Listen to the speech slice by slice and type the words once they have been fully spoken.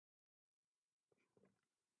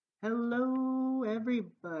Hello,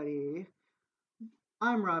 everybody.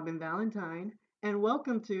 I'm Robyn Valentine, and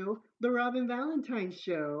welcome to the Robyn Valentine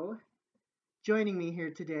Show. Joining me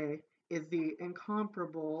here today is the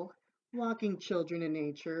incomparable walking children in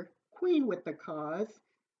nature, queen with the cause,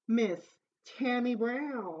 Miss Tammie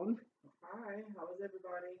Brown. Hi, how is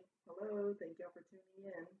everybody? Hello, thank y'all for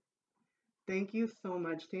tuning in. Thank you so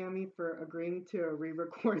much, Tammie, for agreeing to re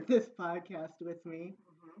record this podcast with me.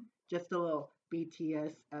 Just a little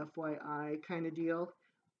BTS FYI kind of deal.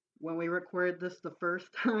 When we recorded this the first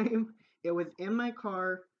time, it was in my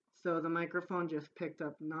car, so the microphone just picked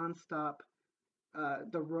up nonstop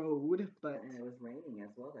the road. But And it was raining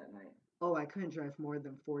as well that night. oh, I couldn't drive more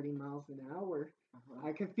than 40 miles an hour. Uh-huh.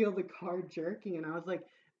 I could feel the car jerking, and I was like,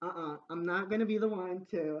 I'm not gonna be the one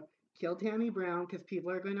to kill Tammie Brown because people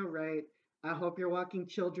are gonna write, I hope you're walking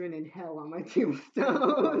children in hell on my tombstone.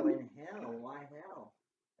 Oh, in hell? Why hell?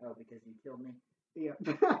 Oh, because you killed me?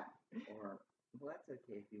 Yep. Or, well, that's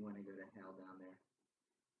okay if you want to go to hell down there.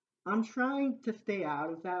 I'm trying to stay out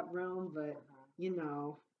of that realm, but Uh-huh. you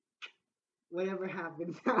know, whatever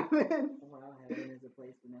happens, happens. Well, heaven is a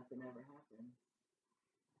place where nothing ever happens.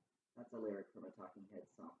 That's a lyric from a Talking Heads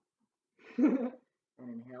song. And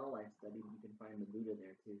in hell, I've studied, you can find the Buddha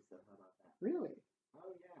there too, so how about that? Really? Oh,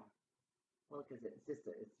 yeah. Well, because it's just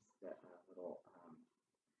a little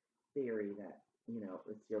theory that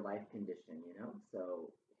it's your life condition.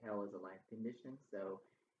 So hell is a life condition. So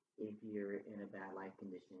if you're in a bad life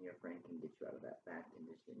condition, your friend can get you out of that bad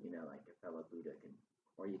condition. Like your fellow Buddha can,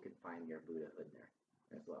 or you can find your Buddhahood there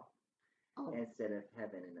as well. Oh, Instead of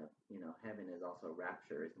heaven, heaven is also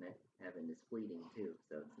rapture, isn't it? Heaven is fleeting too,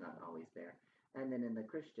 so it's not always there. And then in the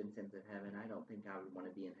Christian sense of heaven, I don't think I would want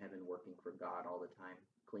to be in heaven working for God all the time,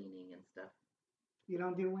 cleaning and stuff. you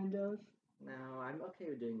don't do windows? No, I'm okay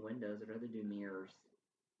with doing windows. I'd rather do mirrors.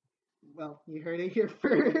 Well, you heard it here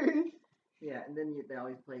first. Yeah, and then they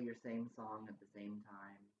always play your same song at the same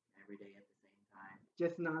time, every day at the same time.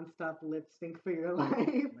 Just nonstop lip sync for your life.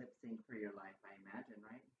 Lip sync for your life, I imagine,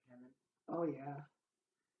 right, Kevin? Oh, yeah.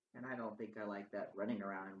 And I don't think I like that running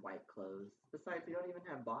around in white clothes. Besides, we don't even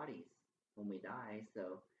have bodies when we die,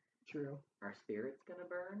 so True. our spirit's gonna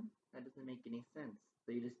burn? That doesn't make any sense.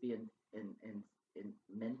 So you just be in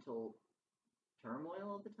mental turmoil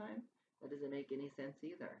all the time? That doesn't make any sense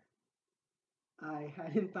either. I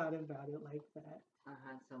hadn't thought about it like that. I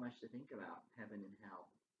had so much to think about, heaven and hell.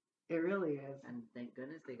 It really is. And thank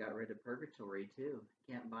goodness they got rid of purgatory too.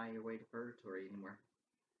 Can't buy your way to purgatory anymore.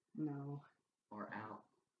 No. Or out.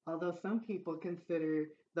 Although some people consider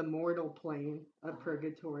the mortal plane a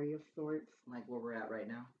purgatory of sorts. Like where we're at right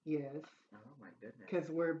now? Yes. Oh my goodness. Because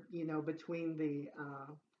we're, between the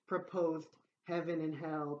proposed heaven and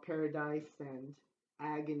hell, paradise and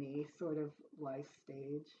agony sort of life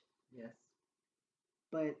stage. Yes.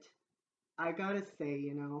 But I gotta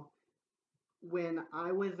say, when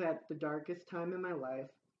I was at the darkest time in my life,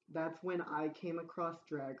 that's when I came across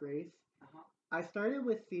Drag Race. Uh-huh. I started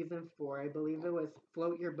with season 4. I believe it was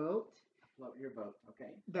Float Your Boat. Float Your Boat,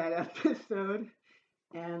 okay. That episode.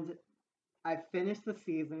 And I finished the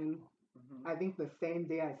season, I think the same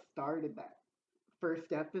day I started that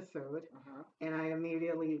first episode. And I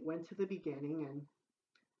immediately went to the beginning. And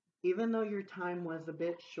even though your time was a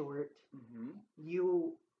bit short,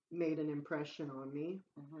 you made an impression on me.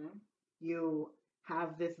 You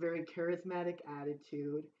have this very charismatic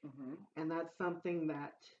attitude, and that's something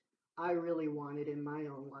that I really wanted in my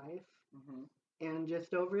own life. And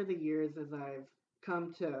just over the years, as I've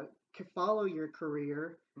come to follow your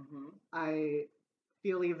career, I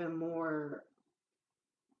feel even more,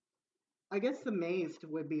 I guess amazed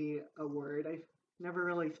would be a word. I've never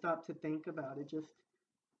really stopped to think about it. Just,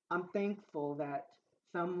 I'm thankful that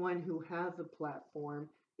someone who has a platform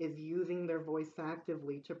is using their voice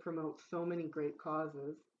actively to promote so many great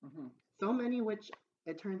causes. So many which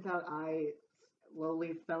it turns out I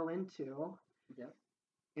slowly fell into. Yep.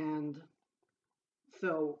 And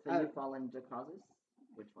so you fall into causes?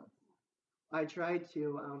 Which ones? I tried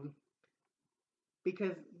to,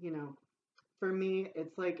 because, for me,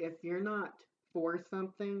 it's like if you're not for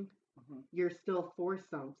something, you're still for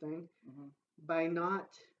something. By not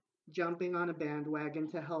jumping on a bandwagon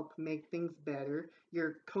to help make things better,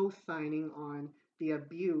 you're co-signing on the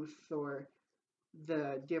abuse or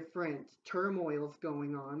the different turmoils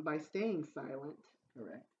going on by staying silent.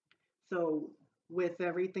 Correct. So with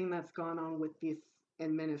everything that's gone on with this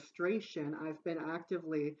administration, I've been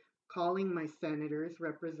actively calling my senators,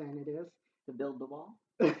 representatives. To build the wall?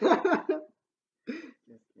 Just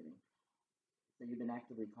kidding. So you've been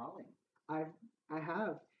actively calling? I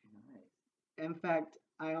have. Nice. In fact,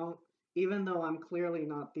 I don't. even though I'm clearly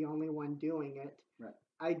not the only one doing it, Right.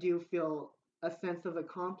 I do feel a sense of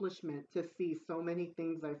accomplishment to see so many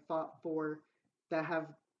things I fought for that have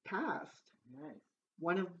passed. Nice.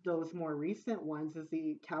 One of those more recent ones is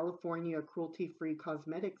the California Cruelty Free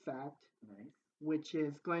Cosmetics Act, Nice. which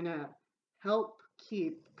is going to help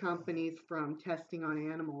keep companies from testing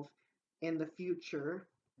on animals in the future.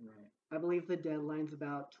 Right. I believe the deadline's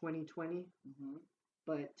about 2020.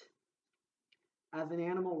 But as an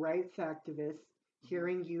animal rights activist,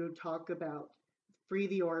 hearing you talk about free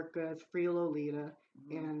the orcas, free Lolita,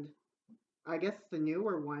 and I guess the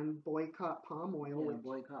newer one, boycott palm oil. Yeah,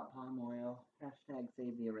 boycott palm oil. Hashtag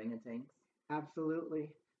save the orangutans. Absolutely.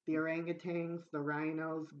 The orangutans, the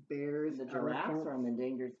rhinos, bears, The giraffes elephants. are on the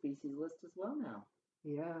endangered species list as well now.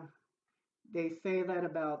 Yeah. They say that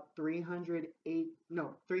about 300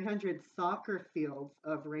 soccer fields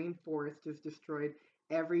of rainforest is destroyed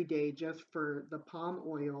every day just for the palm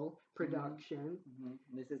oil production.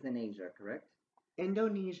 This is in Asia, correct?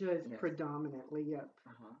 Indonesia is predominantly, yep.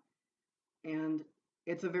 And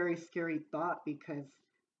it's a very scary thought because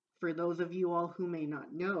for those of you all who may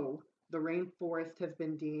not know, the rainforest has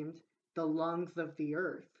been deemed the lungs of the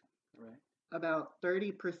earth. Right. About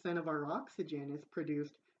 30% of our oxygen is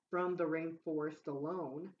produced from the rainforest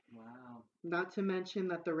alone. Wow. Not to mention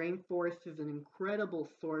that the rainforest is an incredible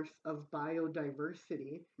source of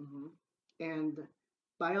biodiversity. And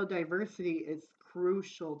biodiversity is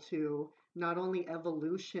crucial to not only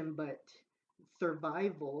evolution but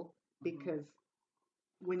survival, because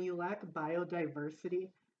when you lack biodiversity,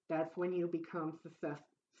 that's when you become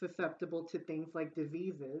susceptible to things like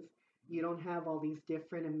diseases. You don't have all these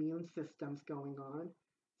different immune systems going on.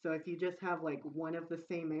 So if you just have like one of the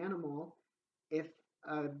same animal, if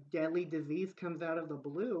a deadly disease comes out of the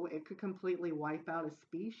blue, it could completely wipe out a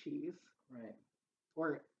species. Right.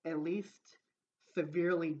 Or at least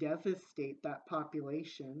severely devastate that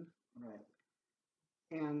population. Right.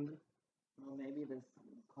 And well, maybe this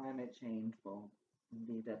climate change will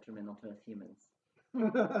be detrimental to us humans.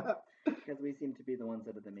 Because we seem to be the ones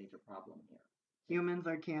that are the major problem here. Humans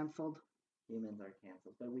are canceled. Humans are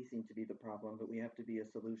canceled. But we seem to be the problem, but we have to be a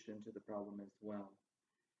solution to the problem as well.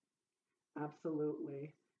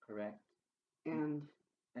 Absolutely. Correct. And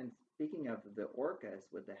speaking of the orcas,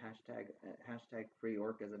 with the hashtag free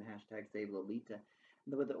orcas and hashtag save Lolita,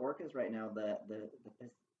 with the orcas right now, the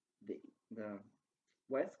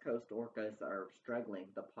West Coast orcas are struggling.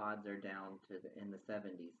 The pods are down to in the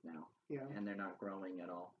 70s now. Yeah. And they're not growing at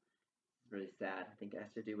all. It's really sad. I think it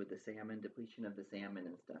has to do with the salmon, depletion of the salmon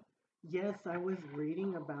and stuff. Yes, I was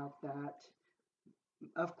reading about that.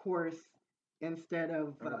 Of course, instead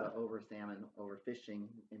of the overfishing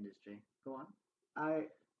industry. Go on. I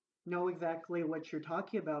know exactly what you're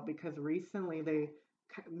talking about because recently they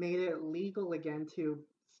made it legal again to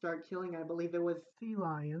start killing, I believe it was sea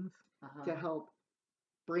lions, to help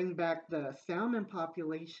bring back the salmon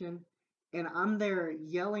population. And I'm there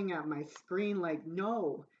yelling at my screen like,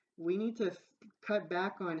 no, we need to cut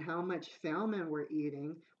back on how much salmon we're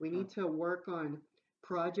eating. We need to work on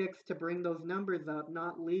projects to bring those numbers up,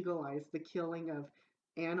 not legalize the killing of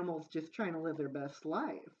animals just trying to live their best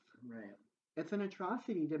life. Right. It's an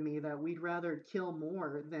atrocity to me that we'd rather kill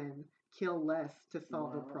more than kill less to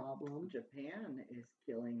solve a problem. Japan is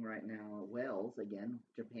killing right now whales again.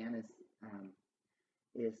 Japan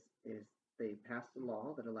is they passed a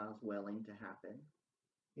law that allows whaling to happen.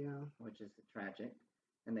 Yeah. Which is tragic.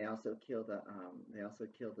 And they also kill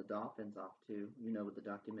the dolphins off too. You know, with the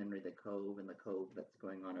documentary The Cove and the Cove that's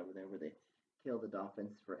going on over there, where they kill the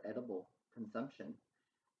dolphins for edible consumption.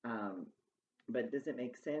 But does it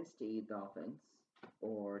make sense to eat dolphins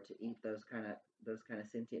or to eat those kind of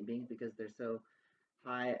sentient beings because they're so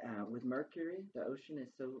high with mercury? The ocean is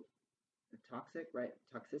so toxic, right?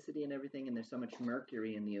 Toxicity and everything, and there's so much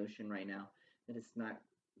mercury in the ocean right now that it's not.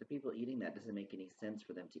 The people eating that doesn't make any sense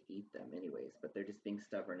for them to eat them anyways, but they're just being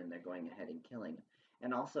stubborn and they're going ahead and killing.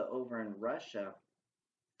 And also over in Russia,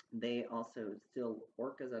 they also steal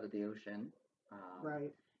orcas out of the ocean.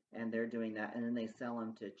 Right. And they're doing that, and then they sell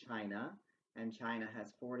them to China, and China has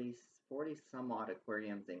 40 some odd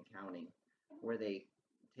aquariums and counting where they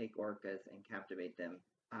take orcas and captivate them.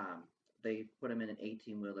 They put them in an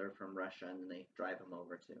 18-wheeler from Russia, and then they drive them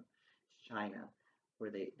over to China where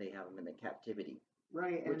they have them in the captivity.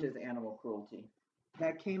 Right. Which is animal cruelty.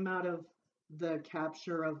 That came out of the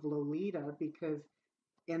capture of Lolita because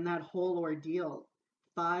in that whole ordeal,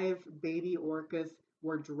 5 baby orcas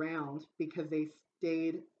were drowned because they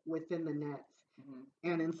stayed within the nets.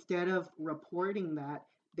 And instead of reporting that,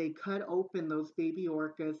 they cut open those baby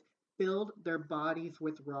orcas, filled their bodies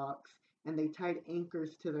with rocks, and they tied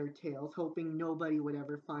anchors to their tails, hoping nobody would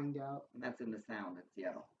ever find out. And that's in the Sound in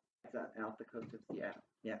Seattle. It's off the coast of Seattle.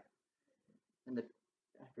 Yeah. And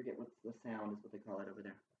I forget what's the Sound is what they call it over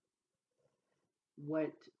there.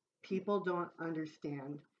 What people don't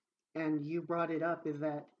understand, and you brought it up, is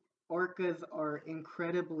that orcas are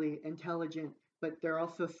incredibly intelligent, but they're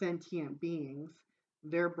also sentient beings.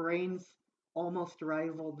 Their brains almost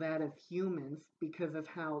rival that of humans because of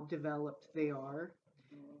how developed they are.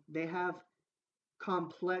 They have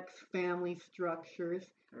complex family structures.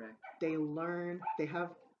 Correct. They learn, they have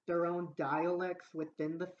their own dialects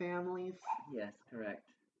within the families. Yes, correct.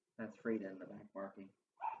 That's Frida in the back barking.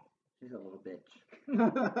 She's a little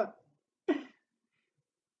bitch.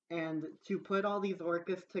 And to put all these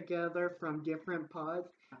orcas together from different pods,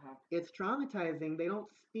 it's traumatizing. They don't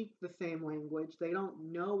speak the same language. They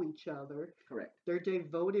don't know each other. Correct. They're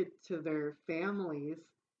devoted to their families.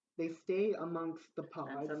 They stay amongst the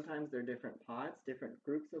pods. And sometimes they're different pods, different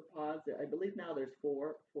groups of pods. I believe now there's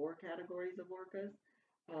four categories of orcas,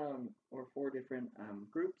 or four different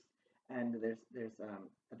groups. And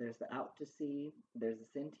there's the out to sea, there's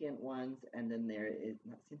the sentient ones, and then there is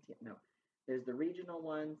not sentient. No, there's the regional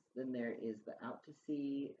ones. Then there is the out to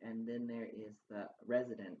sea, and then there is the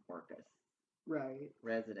resident orcas. Right.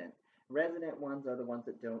 Resident ones are the ones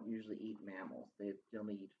that don't usually eat mammals. They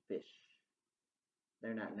only eat fish.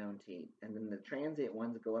 They're not known to eat. And then the transient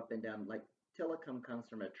ones go up and down. Like Tillicum comes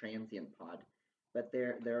from a transient pod, but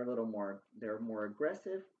they're a little more. They're more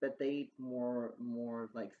aggressive, but they eat more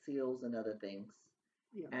like seals and other things.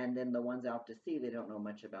 Yeah. And then the ones out to sea, they don't know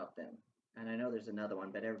much about them. And I know there's another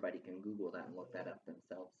one, but everybody can Google that and look that up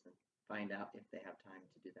themselves and find out if they have time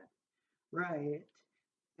to do that. Right.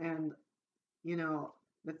 And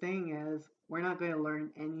the thing is, we're not going to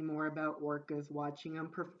learn any more about orcas watching them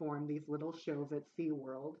perform these little shows at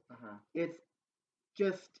SeaWorld. It's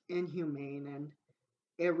just inhumane, and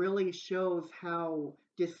it really shows how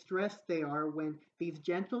distressed they are when these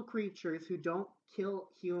gentle creatures who don't kill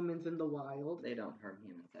humans in the wild. They don't harm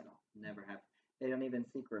humans at all. Never have. They don't even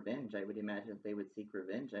seek revenge. I would imagine that they would seek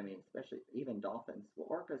revenge. I mean, especially even dolphins. Well,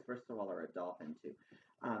 orcas, first of all, are a dolphin too.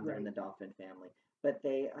 They're in the dolphin family. But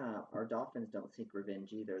our dolphins don't seek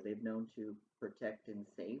revenge either. They've known to protect and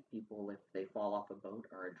save people if they fall off a boat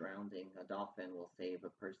or are drowning. A dolphin will save a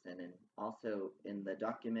person. And also in the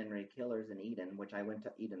documentary Killers in Eden, which I went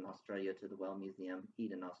to Eden, Australia, to the Whale Museum,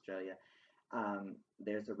 Eden, Australia.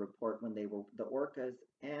 There's a report when the orcas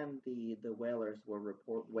and the whalers were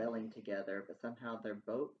whaling together, but somehow their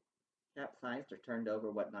boat capsized or turned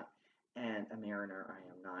over, whatnot. And a mariner, I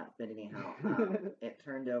am not. But anyhow, it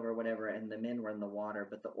turned over, whatever, and the men were in the water.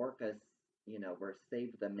 But the orcas,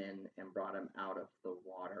 saved the men and brought them out of the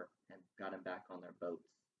water and got them back on their boats.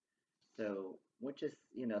 So, which is,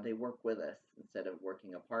 they work with us instead of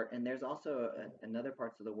working apart. And there's also another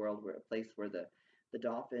parts of the world where a place where the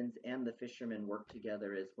dolphins and the fishermen work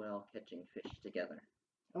together as well, catching fish together.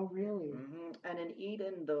 Oh, really? Mm-hmm. And in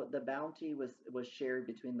Eden, the bounty was shared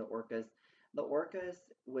between the orcas. The orcas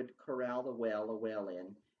would corral a whale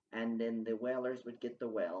in, and then the whalers would get the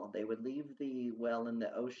whale. They would leave the whale in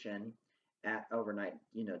the ocean at overnight,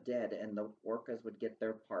 dead, and the orcas would get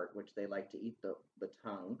their part, which they like to eat the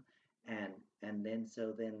tongue, and then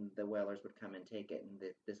the whalers would come and take it.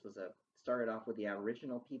 And this was started off with the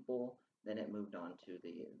Aboriginal people, then it moved on to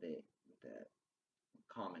the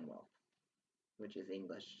Commonwealth, which is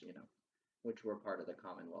English, which we're part of the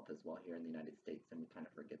Commonwealth as well here in the United States, and we kind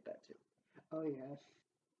of forget that too. Oh, yes.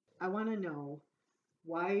 I want to know,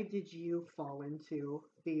 why did you fall into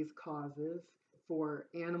these causes for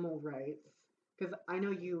animal rights? Because I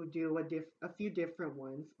know you do a few different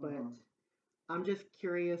ones, but I'm just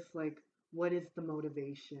curious, what is the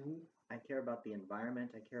motivation? I care about the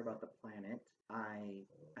environment. I care about the planet. I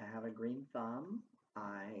have a green thumb.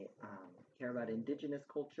 I care about indigenous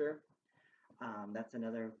culture. That's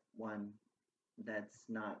another one that's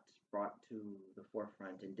not brought to the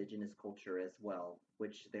forefront. Indigenous culture as well,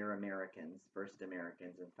 which they're Americans, first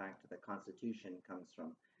Americans. In fact, the Constitution comes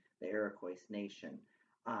from the Iroquois Nation,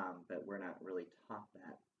 but we're not really taught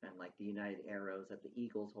that. And like the United Arrows that the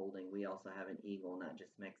Eagle's holding, we also have an eagle, not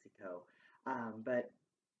just Mexico. But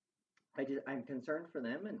I'm concerned for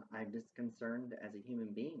them, and I'm just concerned as a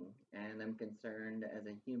human being, and I'm concerned as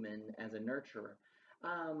a human, as a nurturer.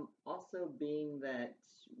 Also, being that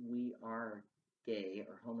we are gay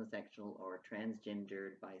or homosexual or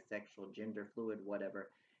transgendered, bisexual, gender fluid, whatever,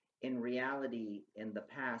 in reality, in the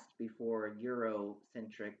past, before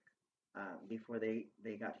Eurocentric, before they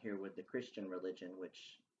got here with the Christian religion,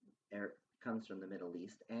 which comes from the Middle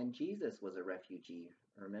East, and Jesus was a refugee.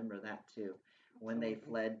 Remember that too. When they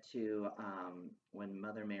fled to, when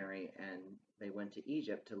Mother Mary and they went to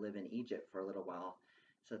Egypt to live in Egypt for a little while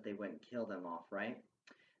so that they wouldn't kill them off, right?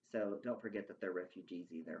 So don't forget that they're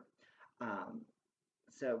refugees either. Um,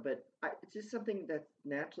 but it's just something that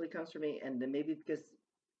naturally comes from me, and then maybe because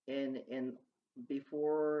in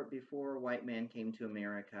before white man came to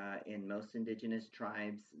America, in most indigenous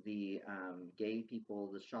tribes, the gay people,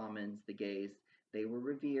 the shamans, the gays, they were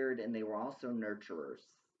revered and they were also nurturers,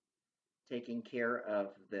 taking care of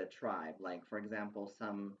the tribe. Like for example,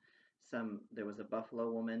 some there was a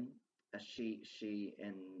buffalo woman, she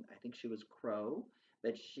and I think she was Crow,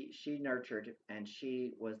 but she nurtured, and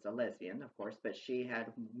she was a lesbian, of course, but she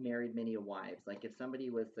had married many wives. Like if somebody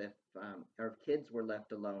was if or if kids were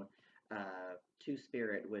left alone, Two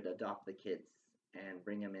Spirit would adopt the kids and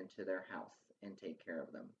bring them into their house and take care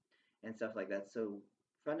of them and stuff like that. So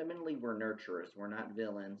fundamentally, we're nurturers. We're not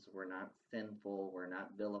villains. We're not sinful. We're not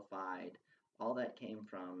vilified. All that came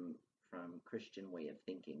from Christian way of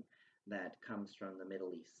thinking that comes from the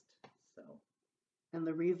Middle East. So, and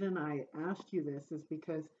the reason I asked you this is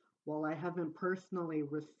because while I haven't personally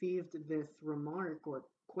received this remark or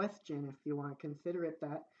question, if you want to consider it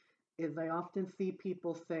that, is I often see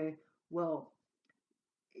people say, well,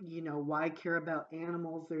 why care about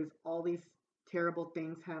animals? There's all these terrible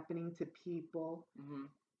things happening to people.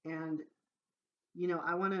 And,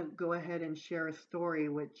 I want to go ahead and share a story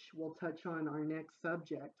which will touch on our next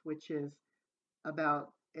subject, which is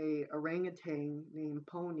about a orangutan named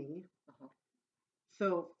Pony.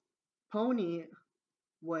 So Pony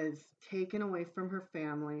was taken away from her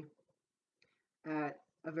family at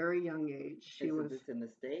a very young age. She was this in the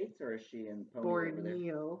States, or is she in Pony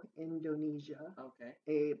Borneo, Indonesia. Okay.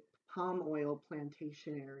 A palm oil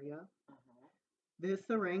plantation area. This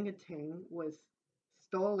orangutan was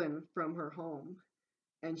stolen from her home,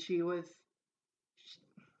 and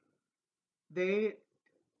they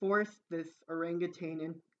forced this orangutan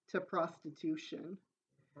into prostitution.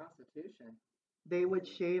 Prostitution? They would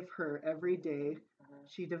shave her every day.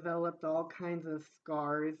 She developed all kinds of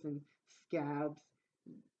scars and scabs.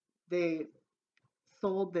 They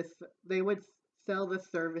would sell the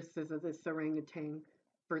services of this orangutan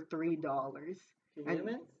for $3. To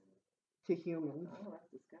humans? To humans. Oh, that's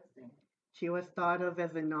disgusting. She was thought of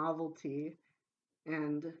as a novelty,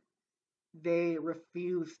 and they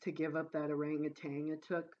refused to give up that orangutan. It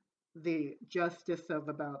took the justice of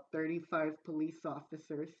about 35 police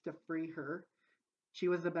officers to free her. She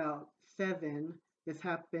was about 7. This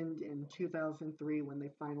happened in 2003 when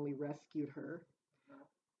they finally rescued her.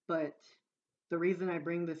 But the reason I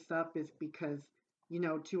bring this up is because,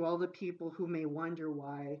 to all the people who may wonder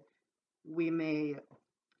why we may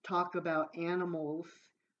talk about animals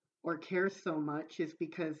or care so much, is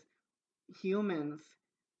because humans,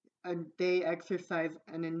 they exercise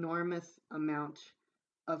an enormous amount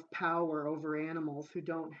of power over animals who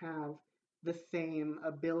don't have the same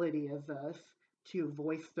ability as us to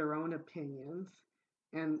voice their own opinions.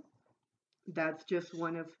 And that's just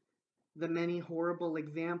one of the many horrible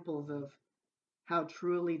examples of how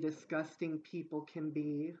truly disgusting people can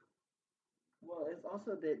be. Well, it's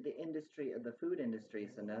also the industry, the food industry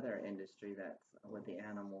is another industry that's with the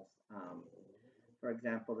animals. For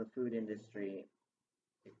example, the food industry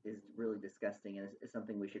is really disgusting, and it's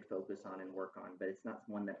something we should focus on and work on, but it's not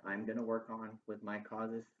one that I'm going to work on with my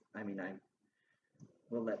causes. I mean, I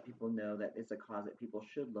will let people know that it's a cause that people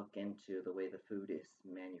should look into, the way the food is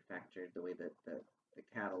manufactured, the way that the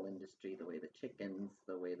cattle industry, the way the chickens,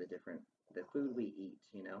 the way the food we eat,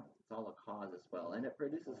 it's all a cause as well. And it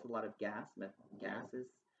produces a lot of gases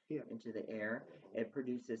into the air. It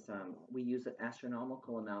produces, we use an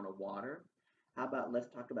astronomical amount of water. How about, let's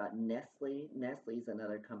talk about Nestle. Nestle is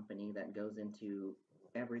another company that goes into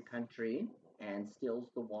every country and steals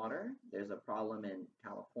the water. There's a problem in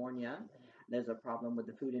California. There's a problem with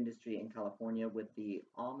the food industry in California with the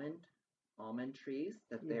almond trees,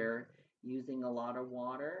 that they're using a lot of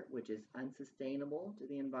water, which is unsustainable to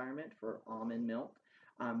the environment for almond milk.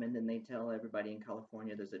 And then they tell everybody in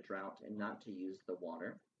California there's a drought and not to use the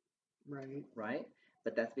water. Right?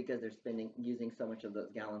 But that's because they're using so much of those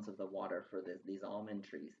gallons of the water for these almond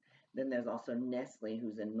trees. Then there's also Nestle,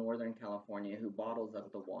 who's in Northern California, who bottles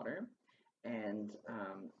up the water. And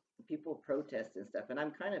people protest and stuff. And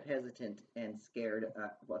I'm kind of hesitant and scared,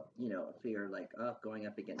 fear, like, going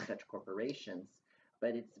up against such corporations.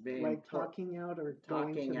 But it's very like talking out or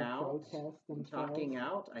talking out. Talking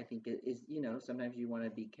out, I think it is, sometimes you want to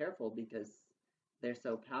be careful because they're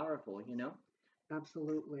so powerful,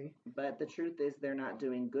 Absolutely. But the truth is they're not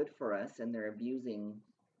doing good for us, and they're abusing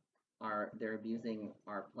they're abusing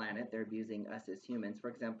our planet. They're abusing us as humans. For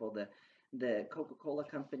example, the Coca-Cola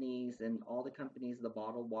companies and all the companies, the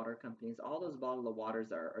bottled water companies, all those bottled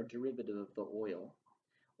waters are derivative of the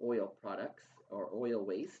oil products or oil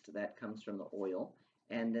waste that comes from the oil,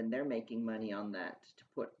 and then they're making money on that to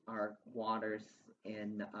put our waters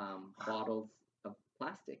in bottles of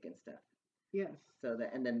plastic and stuff. Yes. So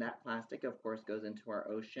that, and then that plastic, of course, goes into our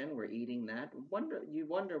ocean. We're eating that. You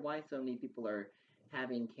wonder why so many people are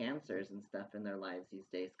having cancers and stuff in their lives these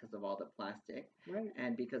days because of all the plastic, right,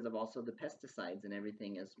 and because of also the pesticides and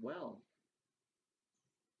everything as well.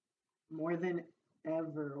 More than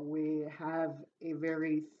ever, we have a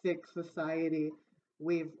very sick society.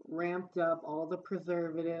 We've ramped up all the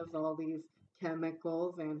preservatives, all these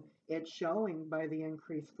chemicals, and it's showing by the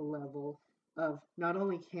increased level of not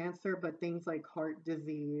only cancer, but things like heart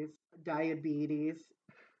disease, diabetes.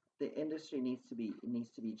 The industry needs to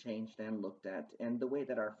be changed and looked at, and the way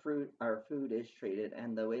that our food is treated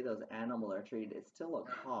and the way those animals are treated, it's still a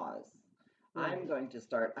cause. Right. I'm going to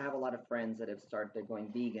start. I have a lot of friends that have started. They're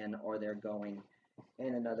going vegan or they're going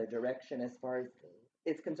in another direction as far as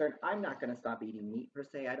it's concerned. I'm not going to stop eating meat per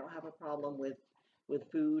se. I don't have a problem with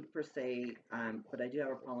food per se, but I do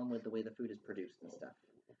have a problem with the way the food is produced and stuff.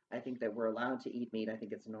 I think that we're allowed to eat meat. I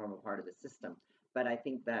think it's a normal part of the system. But I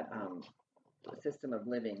think that system of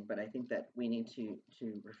living, but I think that we need to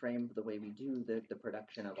reframe the way we do the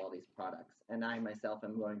production of all these products. And I myself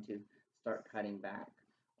am going to start cutting back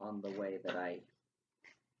on the way that I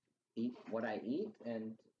eat what I eat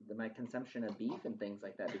and my consumption of beef and things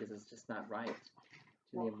like that, because it's just not right to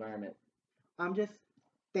the environment. I'm just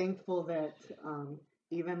thankful that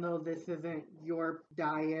even though this isn't your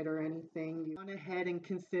diet or anything, you gone ahead and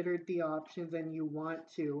considered the options and you want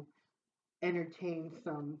to entertain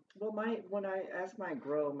some. Well, as my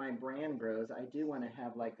brand grows, I do want to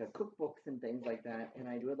have like a cookbooks and things like that, and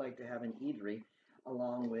I would like to have an eatery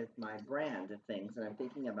along with my brand of things. And I'm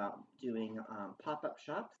thinking about doing pop-up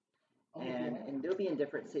shops, and they'll be in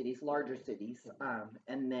different cities, larger cities,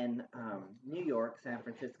 and then New York, San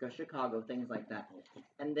Francisco, Chicago, things like that.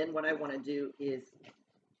 And then what I want to do is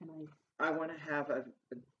I want to have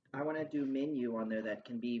I want to do menu on there that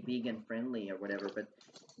can be vegan friendly or whatever, but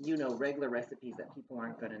regular recipes that people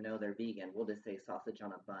aren't going to know they're vegan. We'll just say sausage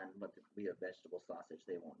on a bun, but it'll be a vegetable sausage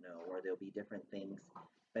they won't know, or there'll be different things,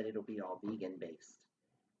 but it'll be all vegan based.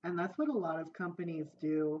 And that's what a lot of companies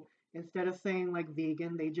do. Instead of saying like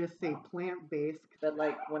vegan, they just say plant based. But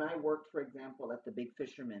like when I worked, for example, at the Big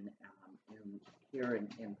Fisherman,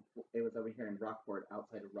 it was over here in Rockport,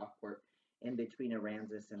 outside of Rockport, in between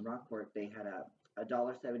Aransas and Rockport, they had a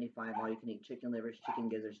 $1.75 all you can eat chicken livers, chicken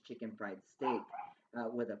gizzards, chicken fried steak,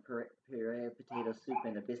 with a puree of potato soup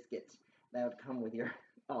and a biscuit that would come with your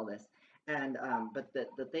all this. And but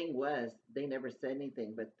the thing was, they never said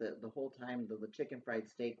anything, but the whole time the chicken fried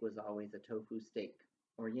steak was always a tofu steak,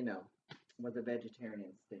 or was a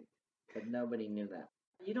vegetarian steak, but nobody knew that.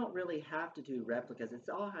 You don't really have to do replicas. It's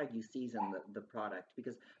all how you season the product.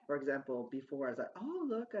 Because, for example, before I was like, oh,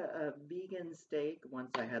 look, a vegan steak.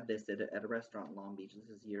 Once I had this at a restaurant in Long Beach.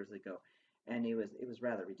 This is years ago, and it was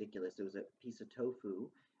rather ridiculous. It was a piece of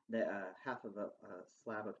tofu, half of a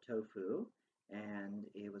slab of tofu, and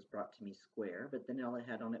it was brought to me square. But then all it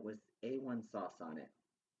had on it was A1 sauce on it.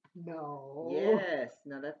 No. Yes.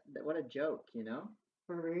 Now what a joke,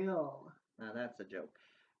 For real. Now that's a joke.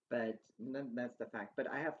 But that's the fact. But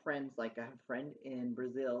I have friends, like I have a friend in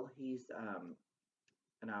Brazil. He's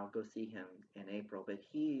and I'll go see him in April. But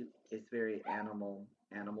he is very animal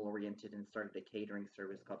oriented and started a catering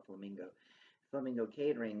service called Flamingo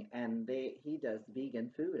Catering, and he does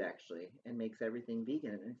vegan food actually and makes everything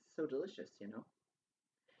vegan, and it's so delicious.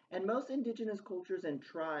 And most indigenous cultures and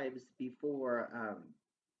tribes before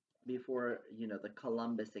the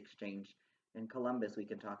Columbus exchange. And Columbus, we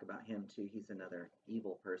can talk about him too. He's another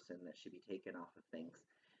evil person that should be taken off of things.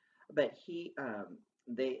 But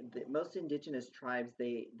most indigenous tribes,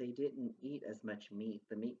 they didn't eat as much meat.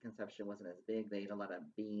 The meat consumption wasn't as big. They ate a lot of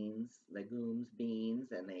beans,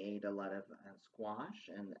 and they ate a lot of squash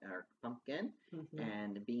and or pumpkin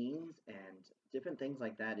and beans and different things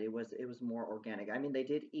like that. It was more organic. I mean, they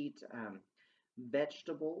did eat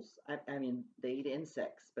vegetables. I mean, they eat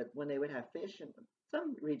insects, but when they would have fish, and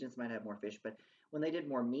some regions might have more fish, but when they did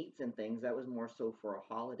more meats and things, that was more so for a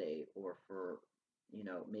holiday or for,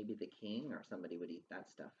 maybe the king or somebody would eat that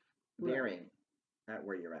stuff. Right. Varying at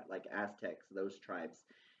where you're at, like Aztecs, those tribes,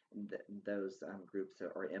 those groups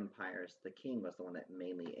or empires, the king was the one that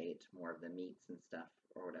mainly ate more of the meats and stuff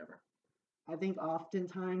or whatever. I think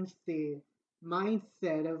oftentimes the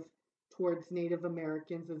mindset of towards Native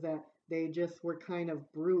Americans is that they just were kind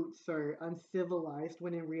of brutes or uncivilized,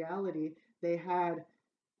 when in reality, they had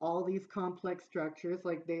all these complex structures.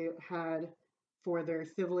 Like they had for their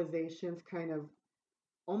civilizations kind of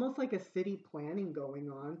almost like a city planning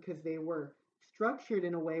going on, because they were structured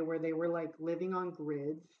in a way where they were like living on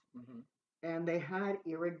grids, and they had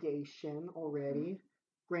irrigation already.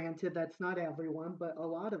 Granted, that's not everyone, but a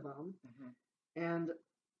lot of them. And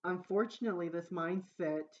unfortunately, this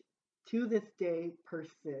mindset to this day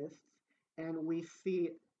persists, and we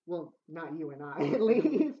see, well, not you and I at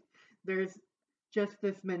least, there's just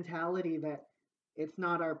this mentality that it's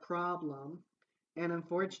not our problem. And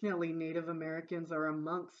unfortunately, Native Americans are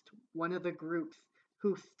amongst one of the groups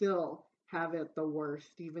who still have it the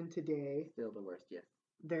worst even today. Still the worst, yes.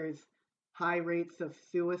 There's high rates of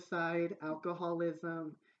suicide,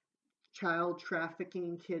 alcoholism, child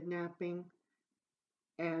trafficking, kidnapping,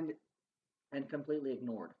 and completely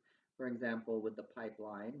ignored. For example, with the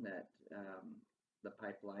pipeline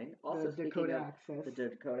Also, the speaking Dakota of Access. the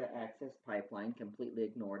Dakota Access pipeline, completely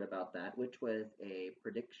ignored about that, which was a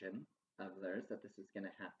prediction of theirs that this was going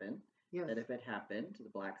to happen. Yes. That if it happened, if the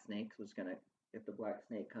black snake comes,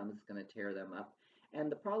 it's going to tear them up.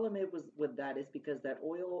 And the problem it was with that is because that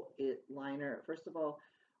liner, first of all,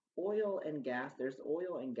 there's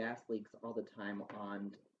oil and gas leaks all the time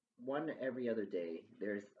on one every other day.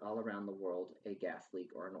 There's all around the world a gas leak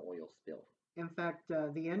or an oil spill. In fact,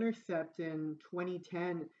 The Intercept in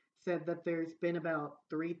 2010 said that there's been about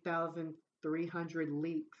 3,300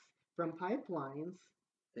 leaks from pipelines.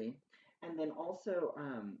 See, and then also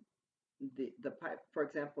the pipe, for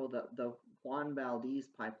example, the Juan Valdez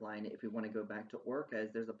pipeline. If we want to go back to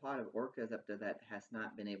orcas, there's a pot of orcas up there that has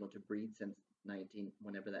not been able to breed since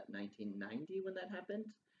 1990 when that happened,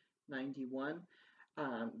 91.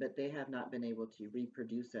 But they have not been able to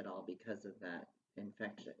reproduce at all because of that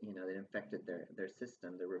infection. It infected their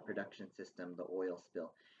system, the reproduction system, the oil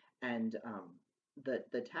spill. And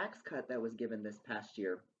the tax cut that was given this past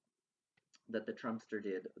year, that the Trumpster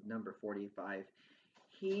did, number 45,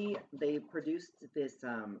 they produced this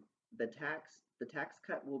the tax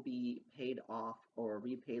cut will be paid off or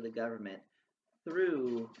repay the government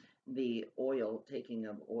through the taking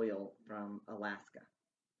of oil from Alaska,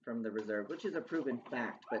 from the reserve, which is a proven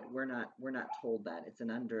fact, but we're not told that. It's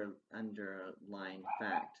an underlying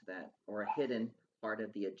fact that, or a hidden part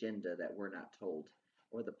of the agenda that we're not told,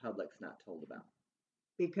 or the public's not told about.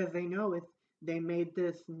 Because they know if they made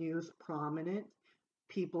this news prominent,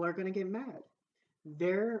 people are going to get mad.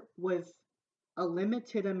 There was a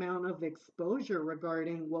limited amount of exposure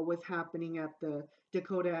regarding what was happening at the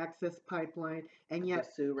Dakota Access Pipeline, and yet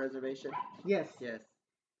the Sioux Reservation. Yes.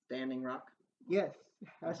 Standing Rock. Yes.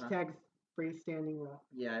 Hashtag free Standing Rock.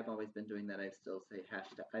 Yeah, I've always been doing that. I still say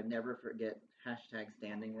hashtag. I never forget hashtag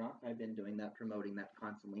Standing Rock. I've been doing that, promoting that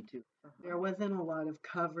constantly too. There wasn't a lot of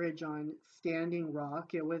coverage on Standing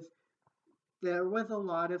Rock. There was a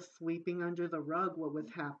lot of sweeping under the rug what was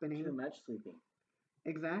happening. Too much sweeping.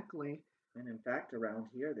 Exactly. And in fact, around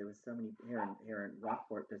here, there was so many here in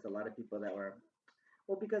Rockport. There's a lot of people that were,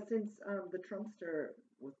 well, because since the Trumpster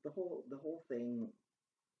was the whole thing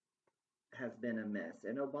has been a mess,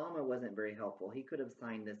 and Obama wasn't very helpful. He could have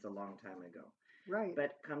signed this a long time ago. Right.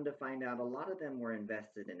 But come to find out, a lot of them were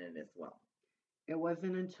invested in it as well. It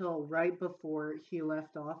wasn't until right before he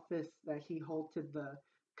left office that he halted the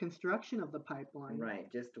construction of the pipeline. Right,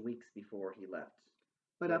 just weeks before he left.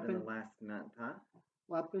 But up in the last month, huh?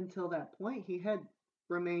 Well, up until that point, he had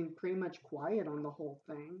remained pretty much quiet on the whole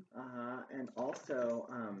thing. And also,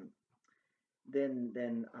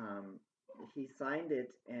 then he signed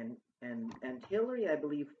it, and Hillary, I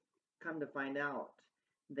believe, come to find out,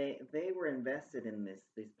 they were invested in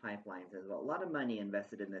these pipelines as well. A lot of money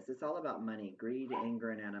invested in this. It's all about money, greed, anger,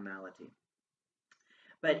 and animality.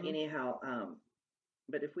 But anyhow,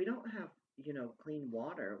 but if we don't have clean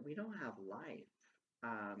water, we don't have life.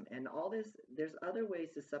 And all this, there's other ways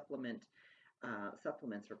to supplements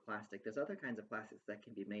for plastic. There's other kinds of plastics that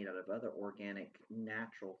can be made out of other organic,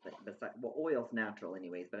 natural things. Well, oil's natural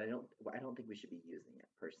anyways, but I don't think we should be using it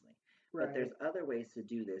personally. Right. But there's other ways to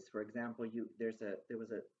do this. For example, there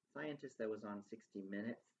was a scientist that was on 60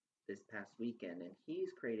 Minutes this past weekend, and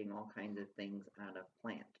he's creating all kinds of things out of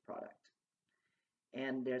plant product.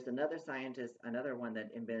 And there's another scientist, another one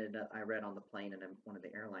that invented, I read on the plane in one of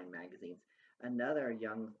the airline magazines,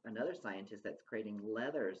 another scientist that's creating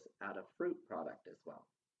leathers out of fruit product as well.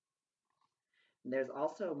 And there's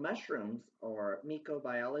also mushrooms, or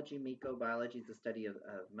mycobiology. Mycobiology is the study of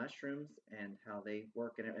mushrooms and how they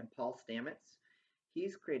work in it. And Paul Stamets,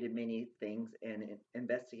 he's created many things and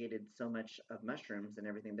investigated so much of mushrooms and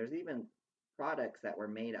everything. There's even products that were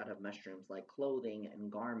made out of mushrooms, like clothing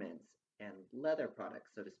and garments and leather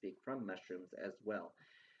products, so to speak, from mushrooms as well.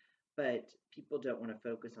 But people don't want to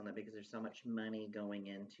focus on that because there's so much money going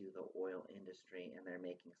into the oil industry and they're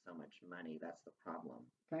making so much money. That's the problem.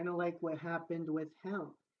 Kind of like what happened with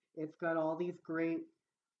hemp. It's got all these great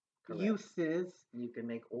Correct. uses. You can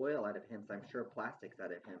make oil out of hemp. I'm sure plastics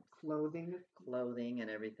out of hemp. Clothing and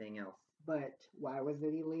everything else. But why was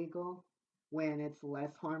it illegal when it's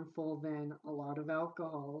less harmful than a lot of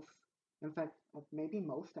alcohols? In fact, maybe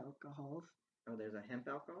most alcohols. Oh, there's a hemp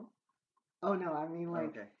alcohol? Oh no, I mean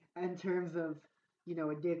like in terms of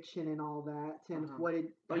addiction and all that, and what it.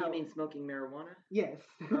 Oh, you mean smoking marijuana? Yes.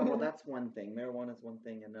 Oh, well, that's one thing. Marijuana is one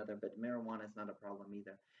thing, another, but marijuana is not a problem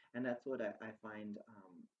either, and that's what I find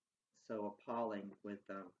so appalling with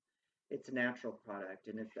it's a natural product,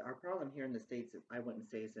 and it's our problem here in the States. I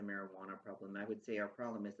wouldn't say it's a marijuana problem. I would say our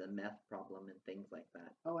problem is a meth problem and things like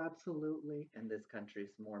that. Oh, absolutely. And this country is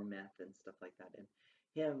more meth and stuff like that. And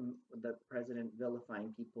him, the president,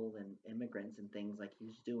 vilifying people and immigrants and things like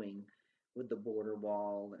he's doing with the border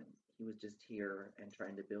wall, and he was just here and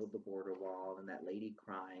trying to build the border wall, and that lady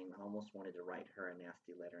crying. I almost wanted to write her a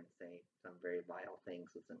nasty letter and say some very vile things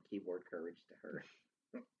with some keyboard courage to her.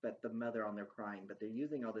 But the mother on there crying, but they're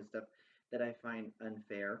using all this stuff that I find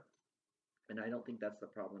unfair, and I don't think that's the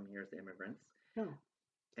problem here is the immigrants. No.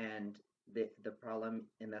 And the problem,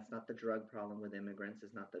 and that's not the drug problem with immigrants,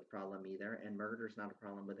 is not the problem either, and murder is not a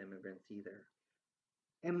problem with immigrants either.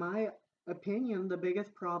 In my opinion, the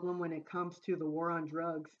biggest problem when it comes to the war on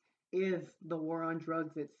drugs is the war on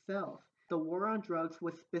drugs itself. The war on drugs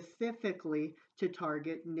was specifically to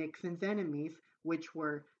target Nixon's enemies, which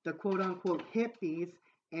were the quote-unquote hippies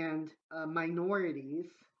and minorities.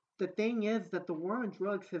 The thing is that the war on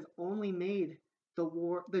drugs has only made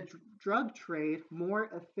the drug trade more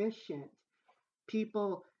efficient.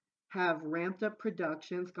 People have ramped up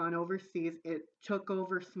productions, gone overseas. It took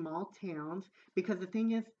over small towns because the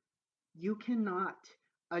thing is, you cannot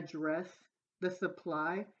address the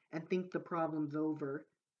supply and think the problem's over.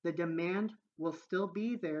 The demand will still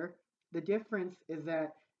be there. The difference is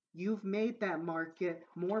that you've made that market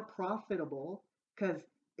more profitable because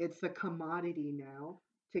it's a commodity now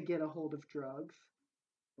to get a hold of drugs.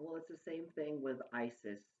 Well, it's the same thing with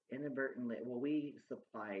ISIS. Inadvertently, well, we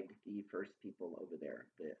supplied the first people over there,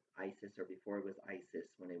 the ISIS, or before it was ISIS,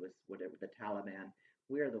 when it was whatever, the Taliban.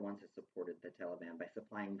 We are the ones that supported the Taliban by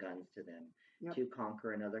supplying guns to them to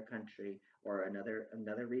conquer another country or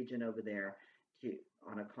another region over there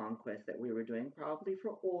on a conquest that we were doing probably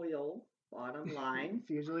for oil. Bottom line. It's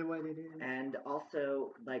usually what it is. And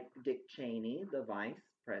also, like Dick Cheney, the vice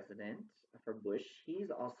president for Bush, he's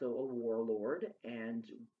also a warlord, and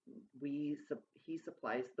he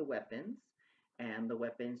supplies the weapons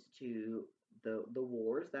to the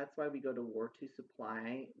wars. That's why we go to war, to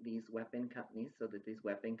supply these weapon companies so that these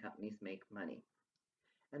weapon companies make money.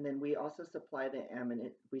 And then we also supply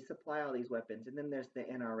we supply all these weapons. And then there's the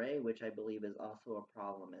NRA, which I believe is also a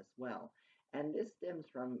problem as well. And this stems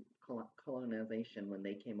from colonization when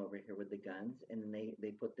they came over here with the guns, and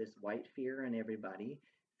they put this white fear in everybody,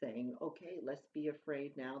 saying, okay, let's be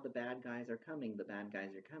afraid now, the bad guys are coming, the bad guys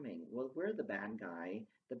are coming. Well, we're the bad guy,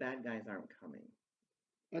 the bad guys aren't coming.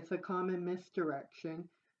 It's a common misdirection.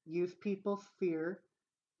 Use people's fear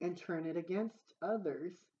and turn it against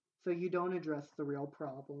others so you don't address the real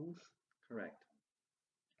problems. Correct.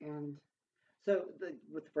 And so,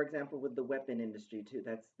 for example, with the weapon industry too,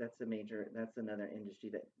 that's another industry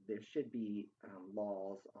that there should be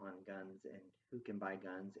laws on guns and who can buy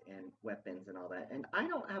guns and weapons and all that. And I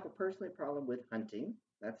don't have a personal problem with hunting.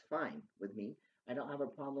 That's fine with me. I don't have a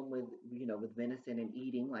problem with with venison and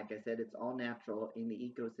eating. Like I said, it's all natural in the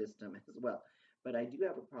ecosystem as well. But I do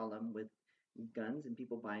have a problem with guns and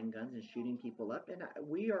people buying guns and shooting people up. And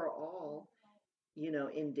we are all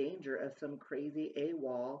in danger of some crazy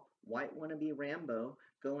AWOL, white wannabe Rambo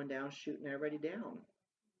going down, shooting everybody down.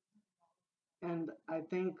 And I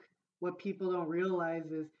think what people don't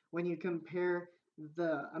realize is when you compare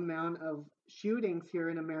the amount of shootings here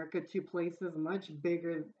in America to places much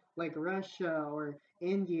bigger like Russia or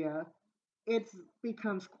India, it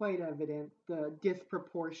becomes quite evident the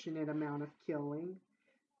disproportionate amount of killing.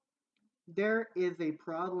 There is a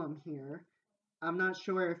problem here. I'm not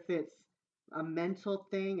sure if it's a mental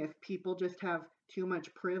thing, if people just have too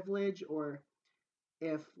much privilege, or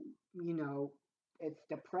if, it's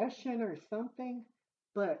depression or something.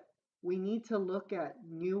 But we need to look at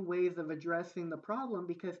new ways of addressing the problem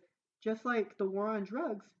because just like the war on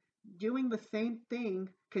drugs, doing the same thing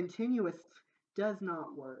continuous does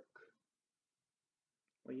not work.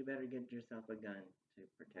 Well, you better get yourself a gun. to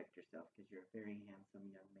protect yourself because you're a very handsome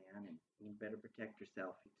young man and you better protect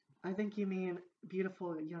yourself. I think you mean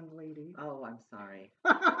beautiful young lady. Oh, I'm sorry.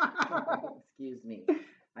 Excuse me.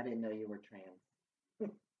 I didn't know you were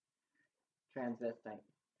transvestite.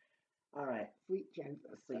 All right. Sweet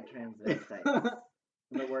transvestite. Sweet transvestite.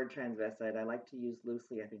 The word transvestite I like to use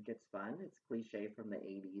loosely. I think it's fun. It's cliche from the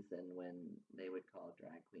 80s and when they would call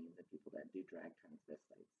drag queens and people that do drag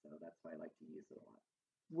transvestites. So that's why I like to use it a lot.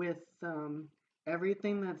 With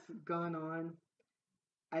everything that's gone on,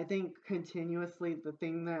 I think continuously the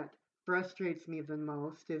thing that frustrates me the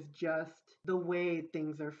most is just the way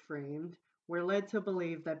things are framed. We're led to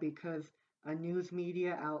believe that because a news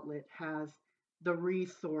media outlet has the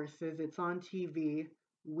resources, it's on TV,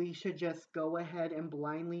 we should just go ahead and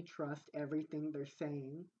blindly trust everything they're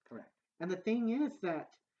saying. Correct. And the thing is that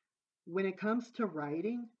when it comes to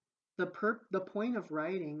writing, the point of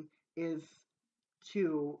writing is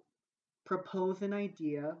to propose an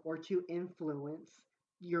idea or to influence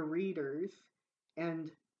your readers,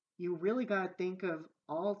 and you really got to think of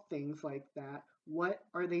all things like that. What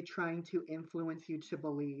are they trying to influence you to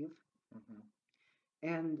believe?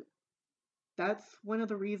 And that's one of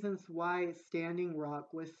the reasons why Standing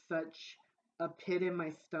Rock was such a pit in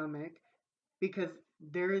my stomach, because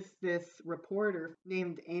there's this reporter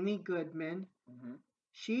named Amy Goodman.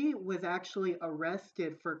 She was actually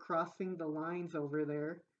arrested for crossing the lines over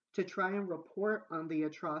there to try and report on the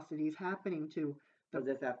atrocities happening to the... Was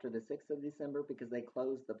this after the 6th of December? Because they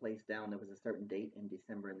closed the place down. There was a certain date in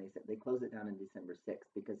December, and they said they closed it down in December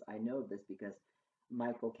 6th. Because I know this because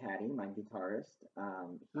Michael Caddy, my guitarist,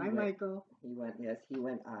 Michael. He went.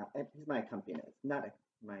 He's my accompanist, not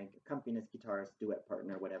my accompanist, guitarist, duet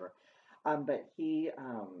partner, whatever. But he,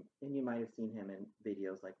 and you might have seen him in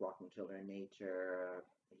videos like Walking Children in Nature.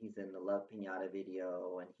 He's in the Love Pinata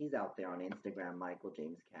video, and he's out there on Instagram, Michael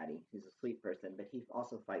James Caddy. He's a sweet person, but he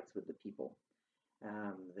also fights with the people,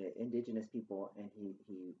 the indigenous people, and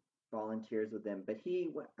he volunteers with them. But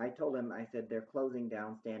I told him, I said, they're closing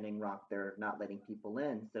down Standing Rock. They're not letting people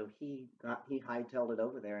in. So he hightailed it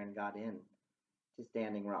over there and got in to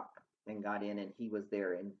Standing Rock. And got in, and he was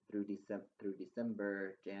there through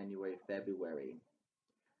December, January, February,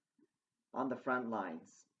 on the front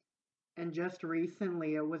lines. And just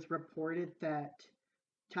recently, it was reported that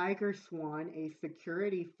Tiger Swan, a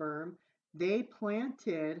security firm, they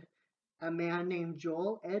planted a man named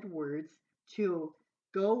Joel Edwards to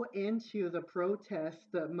go into the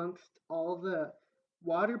protest amongst all the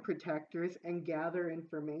water protectors and gather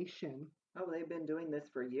information. Oh, they've been doing this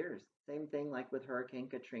for years. Same thing like with Hurricane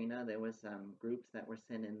Katrina. There was some groups that were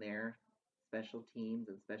sent in there, special teams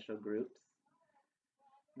and special groups.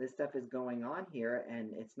 This stuff is going on here,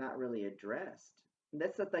 and it's not really addressed.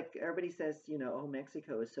 That's like everybody says, oh,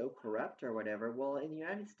 Mexico is so corrupt or whatever. Well, in the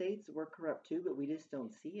United States, we're corrupt too, but we just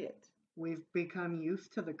don't see it. We've become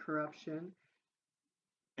used to the corruption.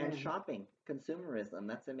 And shopping, consumerism,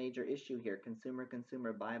 that's a major issue here. Consumer,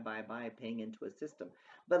 buy, paying into a system.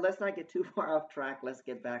 But let's not get too far off track. Let's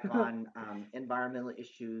get back on environmental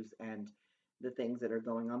issues and the things that are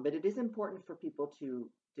going on. But it is important for people to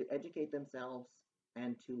educate themselves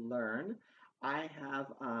and to learn. I have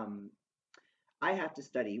to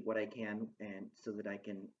study what I can, and so that I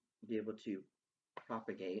can be able to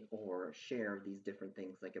propagate or share these different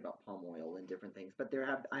things, like about palm oil and different things. But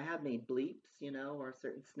I have made bleeps, or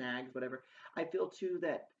certain snags, whatever. I feel too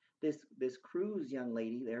that this Cruz young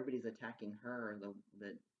lady, everybody's attacking her,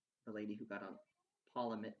 the lady who got on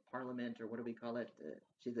Parliament, or what do we call it?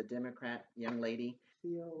 She's a Democrat young lady.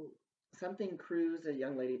 Something Cruz, a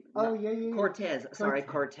young lady. Oh, yeah. Cortez. Sorry,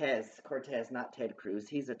 Cortez, not Ted Cruz.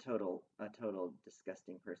 He's a total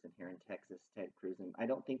disgusting person here in Texas, Ted Cruz. And I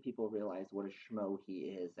don't think people realize what a schmo he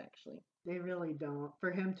is, actually. They really don't.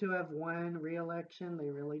 For him to have won re-election, they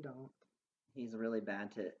really don't. He's really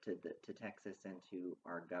bad to Texas and to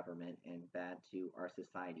our government, and bad to our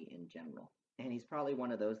society in general. And he's probably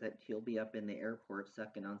one of those that he'll be up in the airport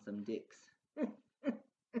sucking on some dicks.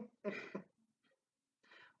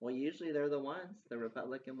 Well, usually they're the ones. The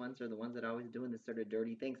Republican ones are the ones that are always doing this sort of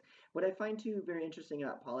dirty things. What I find too very interesting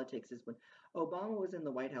about politics is when Obama was in the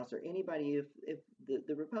White House, or anybody, if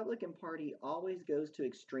the Republican Party always goes to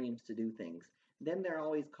extremes to do things, then they're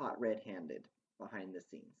always caught red-handed behind the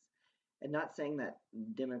scenes. And not saying that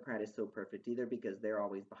Democrat is so perfect either, because they're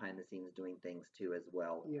always behind the scenes doing things too as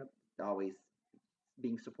well. Yep. Always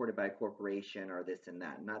being supported by a corporation or this and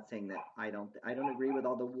that. I'm not saying that I don't agree with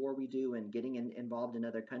all the war we do and getting involved in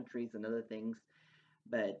other countries and other things,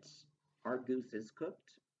 but our goose is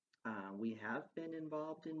cooked. We have been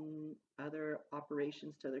involved in other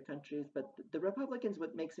operations to other countries, but the Republicans,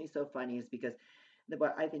 what makes me so funny is because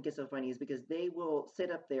what I think is so funny is because they will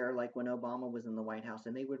sit up there like when Obama was in the White House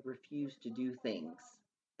and they would refuse to do things.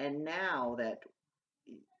 And now that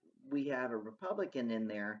we have a Republican in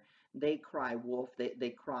there, they cry wolf. They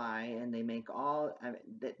cry and they make all I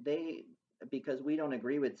mean, they because we don't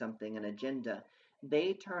agree with something, an agenda,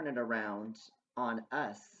 they turn it around on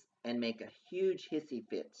us and make a huge hissy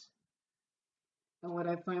fit. And what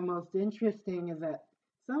I find most interesting is that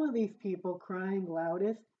some of these people crying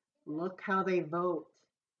loudest, look how they vote.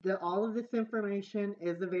 All of this information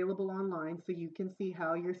is available online so you can see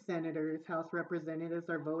how your senators, House representatives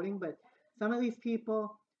are voting. But some of these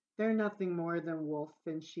people, they're nothing more than wolves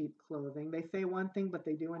in sheep clothing. They say one thing, but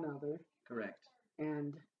they do another. Correct.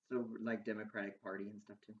 And so, like Democratic Party and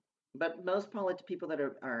stuff too. But most people that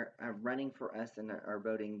are running for us and are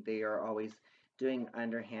voting, they are always doing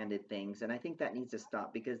underhanded things. And I think that needs to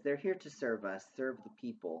stop because they're here to serve us, serve the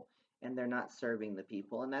people, and they're not serving the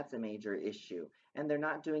people. And that's a major issue. And they're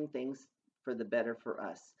not doing things for the better for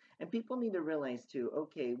us. And people need to realize too,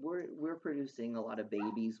 okay, we're producing a lot of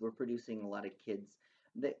babies, we're producing a lot of kids.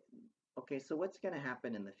 That okay, so what's going to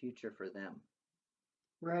happen in the future for them?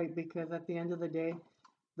 Right, because at the end of the day,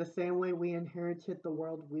 the same way we inherited the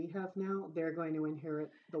world we have now, they're going to inherit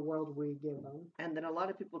the world we give them. And then a lot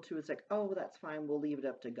of people too, it's like, oh, that's fine, we'll leave it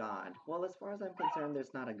up to God. Well, as far as I'm concerned,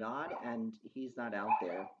 there's not a God, and He's not out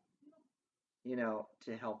there,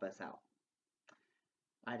 to help us out.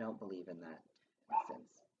 I don't believe in that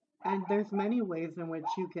sense. And there's many ways in which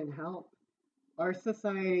you can help. Our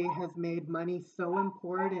society has made money so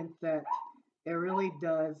important that it really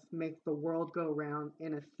does make the world go round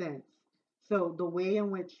in a sense. So the way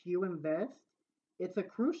in which you invest, it's a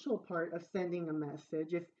crucial part of sending a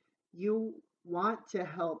message. If you want to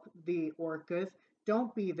help the orcas,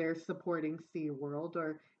 don't be there supporting SeaWorld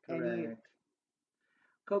or any. Correct.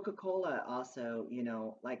 Coca-Cola also,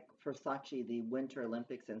 like for Sochi, the Winter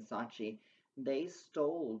Olympics in Sochi, they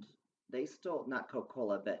stole, they stole, not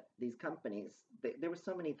Coca-Cola, but these companies. There were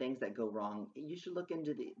so many things that go wrong. You should look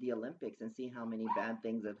into the Olympics and see how many bad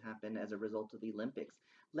things have happened as a result of the Olympics.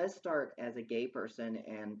 Let's start as a gay person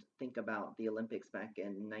and think about the Olympics back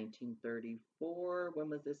in 1934. When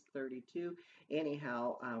was this? 32.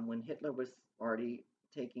 Anyhow, when Hitler was already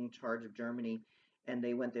taking charge of Germany and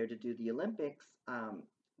they went there to do the Olympics,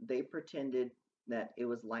 they pretended that it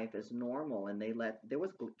was life as normal, and there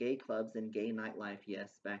was gay clubs and gay nightlife,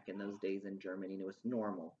 yes, back in those days in Germany, and it was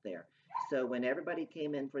normal there. So when everybody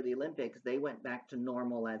came in for the Olympics, they went back to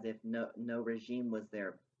normal as if no regime was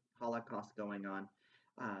there, Holocaust going on,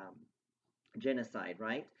 um, genocide,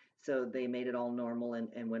 right? So they made it all normal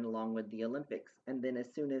and went along with the Olympics. And then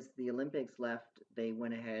as soon as the Olympics left, they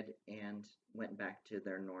went ahead and went back to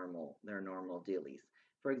their normal dealies.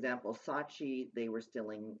 For example, Saatchi, they were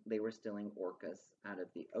stealing orcas out of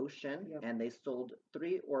the ocean, Yep. and they stole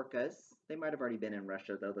 3 orcas. They might have already been in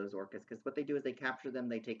Russia though, those orcas, because what they do is they capture them,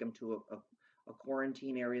 they take them to a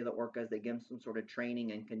quarantine area of the orcas, they give them some sort of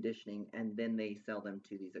training and conditioning, and then they sell them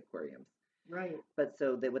to these aquariums. Right. But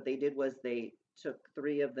so what they did was they took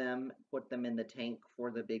 3 of them, put them in the tank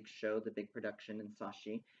for the big show, the big production in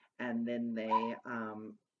Sashi, and then they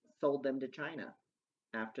sold them to China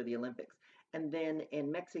after the Olympics. And then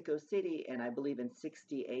in Mexico City, and I believe in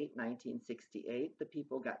 1968, the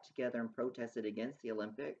people got together and protested against the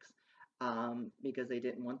Olympics because they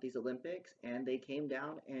didn't want these Olympics, and they came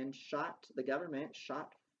down and the government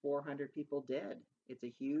shot 400 people dead. It's a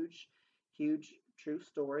huge, huge true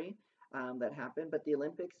story that happened. But the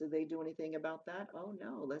Olympics, did they do anything about that? Oh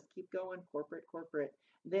no, let's keep going, corporate, corporate.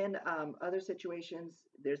 Then other situations,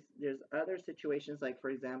 there's other situations like,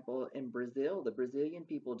 for example, in Brazil, the Brazilian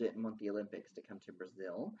people didn't want the Olympics to come to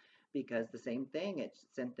Brazil because the same thing, it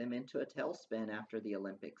sent them into a tailspin after the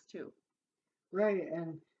Olympics too. Right,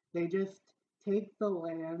 and they just take the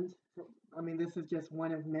land. I mean, this is just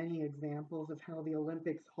one of many examples of how the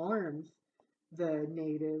Olympics harms the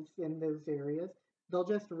natives in those areas. They'll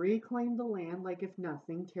just reclaim the land like if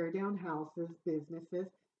nothing, tear down houses,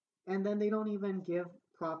 businesses, and then they don't even give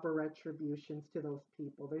proper retributions to those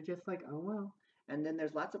people. They're just like, oh well. And then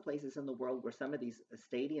there's lots of places in the world where some of these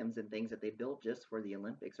stadiums and things that they built just for the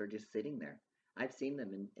Olympics are just sitting there. I've seen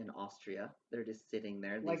them in Austria. They're just sitting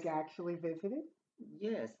there. Like actually visited?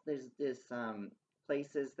 Yes, there's this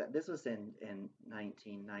places that this was in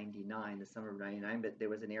 1999, the summer of 99, but there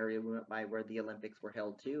was an area we went by where the Olympics were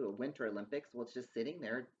held too, a Winter Olympics. Well, it's just sitting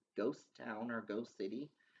there, ghost town or ghost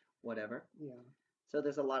city, whatever. Yeah. So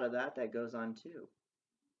there's a lot of that goes on too.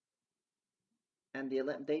 And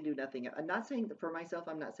they do nothing. I'm not saying for myself,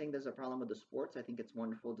 I'm not saying there's a problem with the sports. I think it's a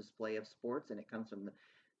wonderful display of sports, and it comes from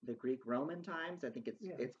the Greek Roman times. I think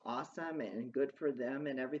Yeah. it's awesome and good for them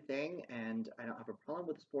and everything. And I don't have a problem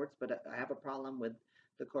with sports, but I have a problem with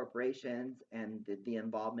the corporations and the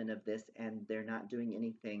involvement of this, and they're not doing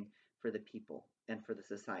anything for the people and for the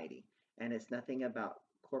society. And it's nothing about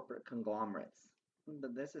corporate conglomerates.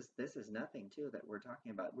 But this is nothing too that we're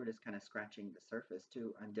talking about. We're just kind of scratching the surface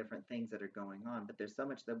too on different things that are going on. But there's so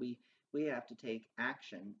much that we have to take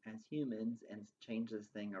action as humans and change this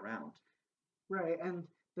thing around. Right. And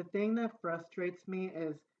the thing that frustrates me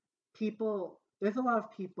is there's a lot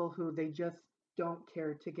of people who they just don't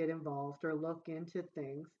care to get involved or look into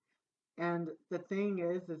things. And the thing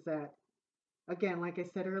is that, again, like I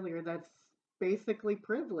said earlier, that's basically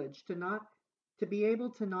privilege. To be able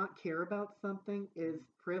to not care about something is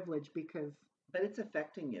privilege because, But it's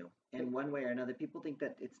affecting you in one way or another. People think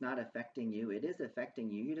that it's not affecting you. It is affecting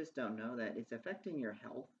you. You just don't know that it's affecting your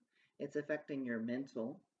health. It's affecting your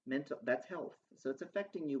mental. That's health. So it's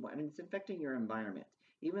affecting you. I mean, it's affecting your environment,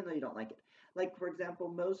 even though you don't like it. Like for example,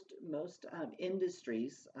 most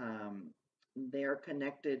industries, they're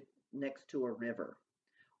connected next to a river.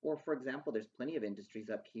 Or, for example, there's plenty of industries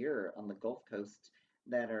up here on the Gulf Coast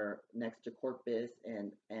that are next to Corpus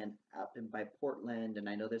and up in by Portland, and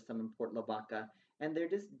I know there's some in Port Lavaca, and they're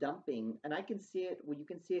just dumping. And I can see it. Well, you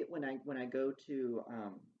can see it when I go to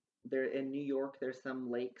there in New York. There's some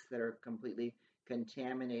lakes that are completely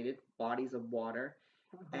contaminated, bodies of water,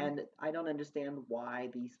 and I don't understand why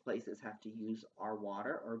these places have to use our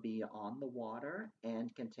water or be on the water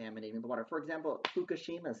and contaminating the water. For example,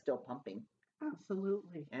 Fukushima is still pumping.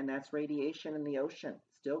 absolutely. And that's radiation in the ocean.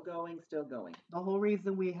 Still going, still going. The whole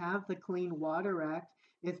reason we have the Clean Water Act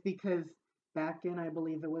is because back in, I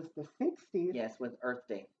believe it was the 60s, Yes, with Earth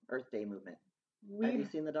Day movement. Have you we,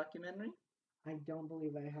 seen the documentary? I don't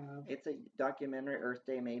believe I have. It's a documentary, Earth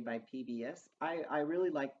Day, made by PBS. I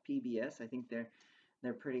really like PBS. I think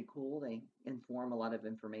they're pretty cool. They inform a lot of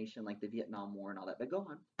information, like the Vietnam War and all that. But go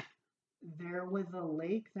on. There was a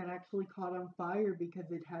lake that actually caught on fire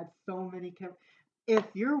because it had so many if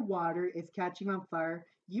your water is catching on fire,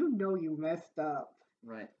 you know you messed up.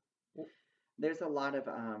 Right. There's a lot of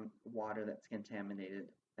water that's contaminated,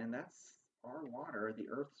 and that's our water, the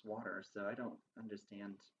Earth's water. So I don't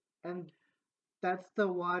understand. And that's the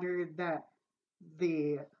water that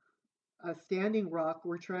the Standing Rock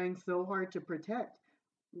were trying so hard to protect.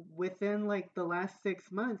 Within like the last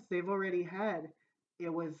 6 months, they've already had it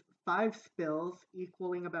was 5 spills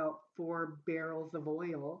equaling about 4 barrels of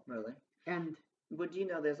oil. Really? And Would you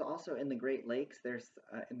know there's also in the Great Lakes, there's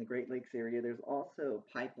in the Great Lakes area, there's also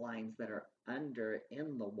pipelines that are under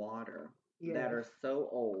in the water that yes, are so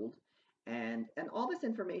old, and all this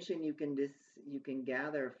information you can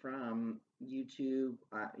gather from YouTube.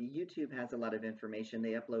 YouTube has a lot of information.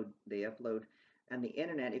 They upload, and the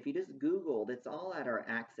internet. If you just Googled, it's all at our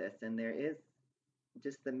access, and there is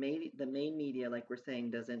just the main media, like we're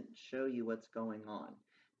saying, doesn't show you what's going on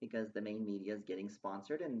because the main media is getting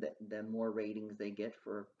sponsored, and the more ratings they get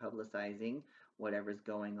for publicizing whatever's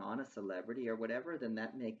going on, a celebrity or whatever, then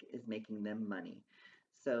is making them money.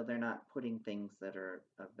 So they're not putting things that are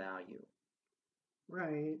of value.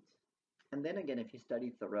 right. And then again, if you study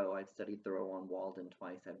Thoreau, I've studied Thoreau on Walden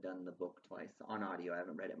twice. I've done the book twice on audio. I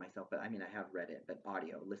haven't read it myself, but I mean, I have read it, but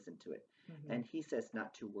audio, listen to it. Hmm. And he says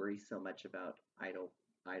not to worry so much about idle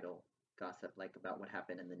gossip, like about what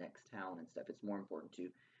happened in the next town and stuff. It's more important to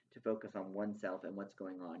focus on oneself and what's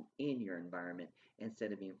going on in your environment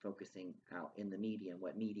instead of being focusing out in the media and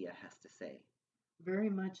what media has to say. Very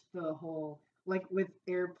much the whole, like with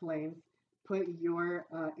airplanes, put your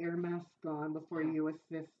air mask on before you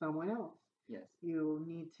assist someone else. Yes. You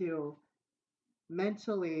need to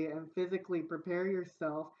mentally and physically prepare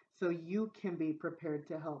yourself so you can be prepared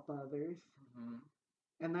to help others. Mm-hmm.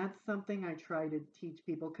 And that's something I try to teach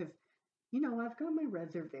people because, I've got my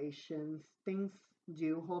reservations. Things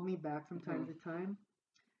do hold me back from time Mm-hmm. to time.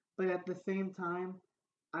 But at the same time,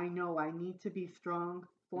 I know I need to be strong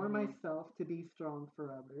for Mm-hmm. myself to be strong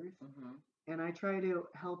for others. Mm-hmm. And I try to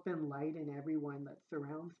help enlighten everyone that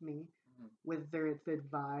surrounds me, Mm-hmm. whether it's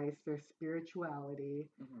advice or spirituality.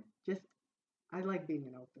 Mm-hmm. Just, I like being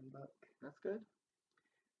an open book. That's good.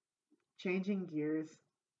 Changing gears,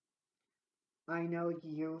 I know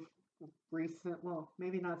you've well,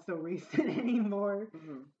 maybe not so recent anymore,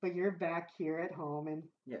 Mm-hmm. but you're back here at home in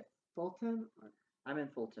Yes. Fulton? I'm in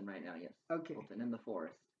Fulton right now, yes. Okay. Fulton, in the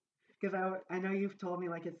forest. Because I know you've told me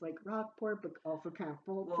like it's like Rockport, but also kind of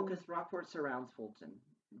Fulton. Well, because Rockport surrounds Fulton.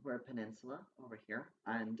 We're a peninsula over here,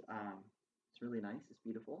 and it's really nice. It's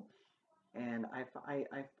beautiful, and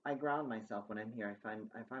I ground myself when I'm here.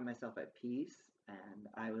 I find myself at peace, and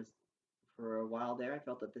I was for a while there, I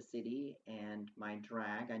felt that the city and my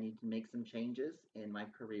drag, I need to make some changes in my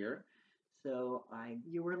career. So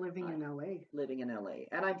You were living I in LA. living in LA,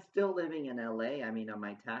 and I'm still living in LA. I mean, on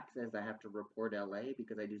my taxes, I have to report LA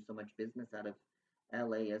because I do so much business out of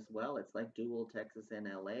LA as well. It's like dual Texas and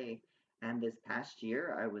LA. And this past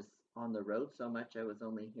year, I was on the road so much, I was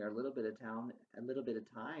only here a little bit of town, a little bit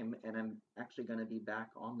of time, and I'm actually going to be back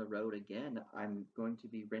on the road again. I'm going to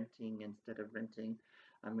be renting instead of renting.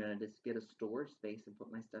 I'm going to just get a storage space and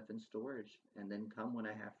put my stuff in storage, and then come when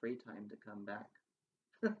I have free time to come back.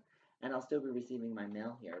 And I'll still be receiving my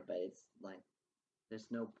mail here, but it's like there's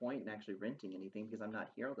no point in actually renting anything because I'm not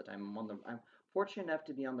here all the time. I'm fortunate enough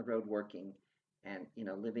to be on the road working and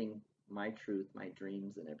living my truth, my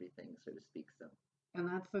dreams and everything, so to speak. So And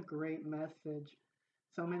that's a great message.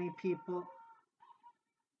 So many people.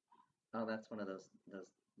 oh, that's one of those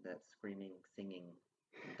that screaming, singing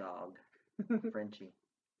dog, Frenchie.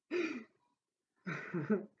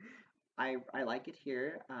 I like it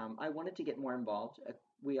here. I wanted to get more involved.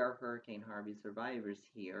 We are Hurricane Harvey survivors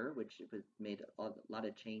here, which was made a lot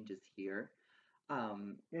of changes here.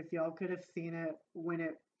 If y'all could have seen it when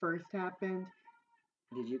it first happened,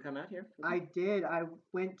 Did you come out here? I did. I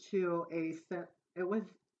went to it was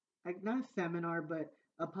like not a seminar, but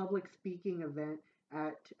a public speaking event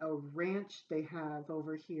at a ranch they have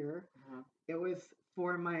over here. Uh-huh. It was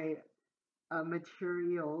for my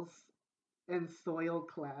materials and soil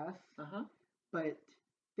class, Uh-huh. but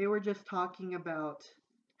they were just talking about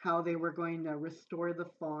how they were going to restore the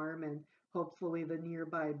farm and hopefully the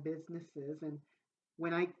nearby businesses. And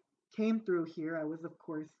when I came through here, I was, of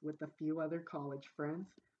course, with a few other college friends.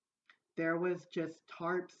 There was just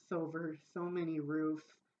tarps over so many roofs,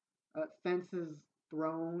 fences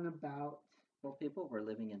thrown about. Well, people were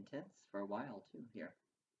living in tents for a while too here.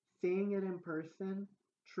 Seeing it in person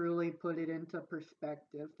truly put it into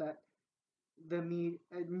perspective that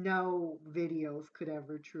no videos could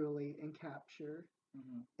ever truly encapture.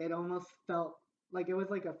 It almost felt like it was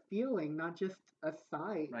like a feeling, not just a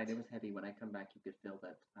sight. Right, it was heavy. When I come back, you could feel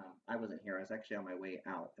that. I wasn't here. I was actually on my way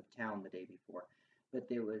out of town the day before, but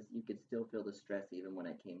you could still feel the stress even when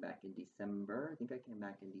I came back in December. I think I came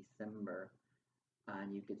back in December,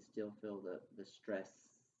 and you could still feel the stress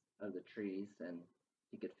of the trees, and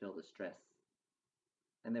you could feel the stress.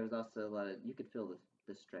 And there was also a lot of you could feel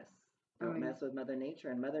the stress. Don't mess with Mother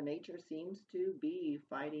Nature, and Mother Nature seems to be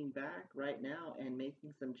fighting back right now and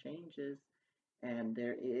making some changes. And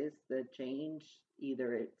there is the change,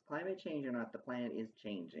 either it's climate change or not, the planet is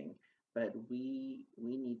changing. But we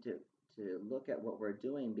need to look at what we're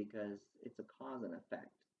doing because it's a cause and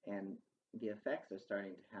effect. And the effects are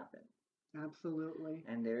starting to happen. Absolutely.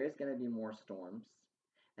 And there is going to be more storms.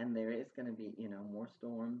 And there is going to be, more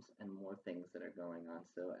storms and more things that are going on.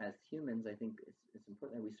 So as humans, I think it's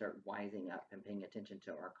important that we start wising up and paying attention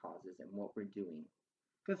to our causes and what we're doing.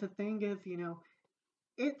 Because the thing is,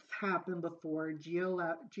 it's happened before.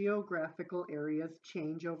 Geographical areas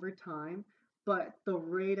change over time, but the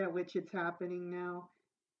rate at which it's happening now,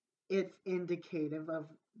 it's indicative of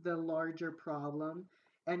the larger problem.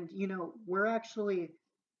 And,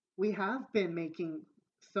 we have been making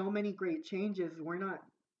so many great changes. We're not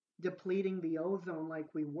depleting the ozone like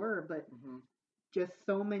we were, but just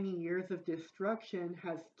so many years of destruction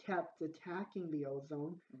has kept attacking the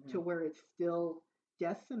ozone to where it's still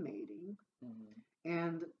decimating.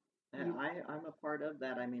 And I'm a part of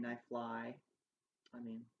that. I mean, I fly.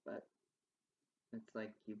 But it's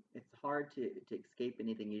like it's hard to escape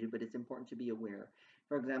anything you do, but it's important to be aware.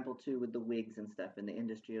 For example, too, with the wigs and stuff in the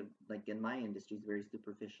industry of, like in my industry, is very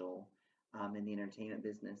superficial, in the entertainment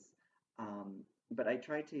business. But I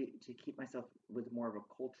try to keep myself with more of a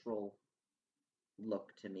cultural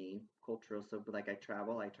look to me, cultural. So, like I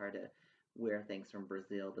travel, I try to wear things from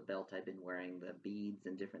Brazil, the belt I've been wearing, the beads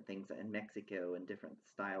and different things, in Mexico and different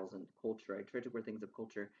styles and culture. I try to wear things of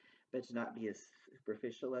culture, but to not be as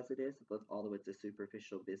superficial as it is. Although it's a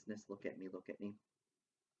superficial business, look at me, look at me.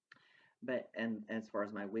 But and as far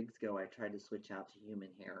as my wigs go, I try to switch out to human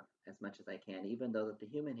hair as much as I can, even though that the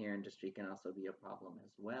human hair industry can also be a problem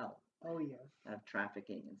as well. Oh yes. Of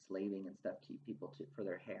trafficking and slaving and stuff to people for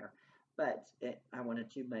their hair. But I want to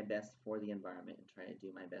do my best for the environment and try to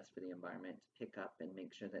do my best for the environment to pick up and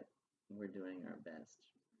make sure that we're doing our best,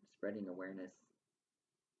 spreading awareness.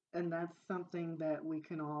 And that's something that we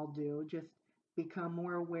can all do. Just become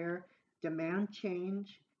more aware, demand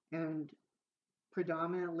change, and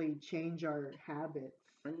predominantly change our habits.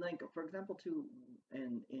 And like, for example, too,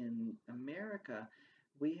 in America,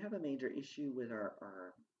 we have a major issue with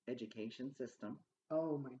our education system.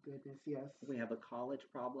 Oh my goodness, yes. We have a college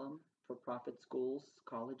problem for profit schools.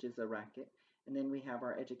 College is a racket. And then we have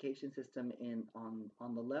our education system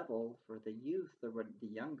on the level for the youth, the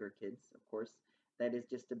younger kids, of course, that is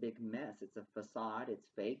just a big mess. It's a facade, it's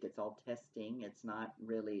fake, it's all testing, it's not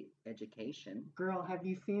really education. Girl, have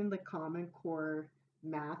you seen the Common Core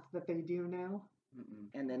math that they do now? Mm-mm.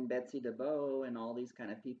 And then Betsy DeVoe and all these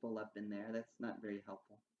kind of people up in there. That's not very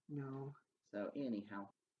helpful. No. So anyhow,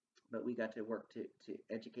 but we got to work to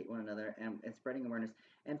educate one another and spreading awareness.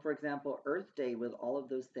 And for example, Earth Day, with all of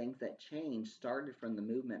those things that changed, started from the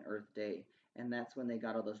movement Earth Day. And that's when they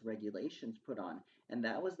got all those regulations put on. And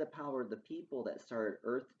that was the power of the people that started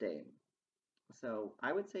Earth Day. So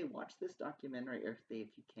I would say watch this documentary Earth Day if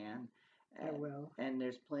you can. I will. And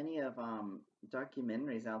there's plenty of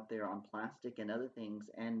documentaries out there on plastic and other things.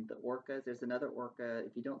 And the orcas, there's another orca.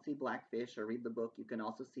 If you don't see Blackfish or read the book, you can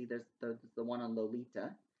also see there's the one on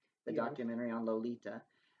Lolita, the documentary on Lolita,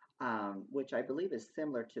 which I believe is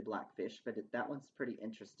similar to Blackfish, but that one's pretty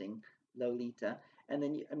interesting, Lolita. And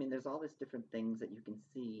then, I mean, there's all these different things that you can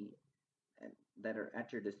see that are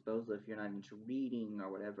at your disposal if you're not into reading or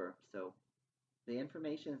whatever. So the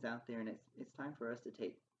information is out there, and it's time for us to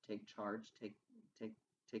take charge, take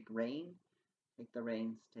reign, take the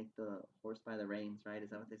reins, take the horse by the reins, right? Is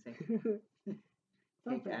that what they say?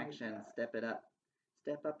 Take action, like step it up,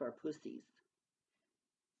 step up our pussies.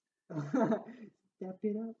 Step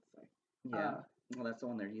it up. Sorry. Yeah. Well, that's the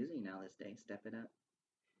one they're using now this day. Step it up.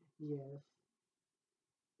 Yes.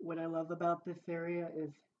 What I love about this area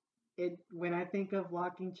is when I think of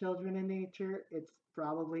walking children in nature, it's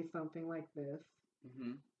probably something like this.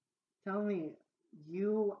 Mm-hmm. Tell me,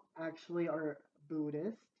 you actually are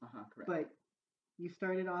Buddhist, correct. But you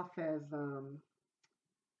started off as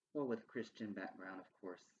well, with Christian background, of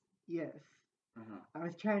course. Yes. I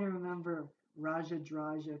was trying to remember Raja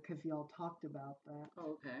Draja because y'all talked about that.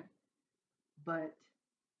 Oh, okay. But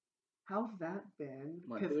how's that been?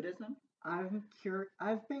 What, Buddhism? I've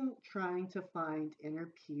been trying to find inner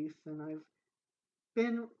peace, and I've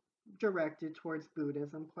been directed towards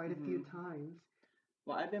Buddhism quite a few times.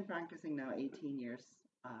 Well, I've been practicing now 18 years.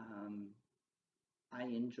 I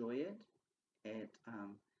enjoy it. It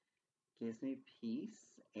gives me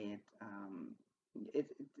peace.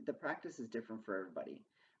 The practice is different for everybody.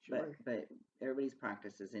 Sure. But everybody's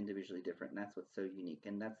practice is individually different, and that's what's so unique.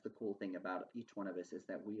 And that's the cool thing about each one of us, is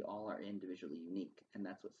that we all are individually unique, and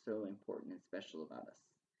that's what's so important and special about us.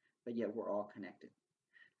 But yet we're all connected.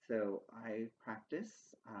 So I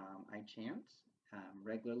practice, I chant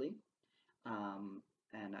regularly,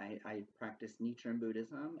 and I practice Nichiren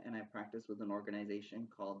Buddhism, and I practice with an organization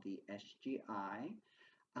called the SGI,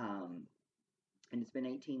 and it's been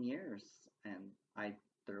 18 years, and I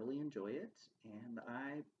thoroughly enjoy it, and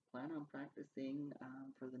I plan on practicing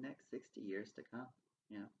for the next 60 years to come.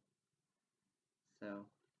 Yeah. So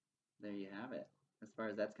there you have it. As far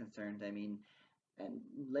as that's concerned, I mean, and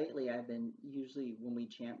lately I've been, usually when we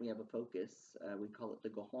chant, we have a focus. We call it the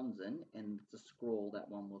Gohonzen, and it's a scroll that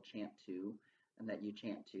one will chant to, and that you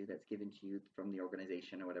chant to, that's given to you from the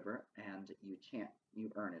organization or whatever, and you chant,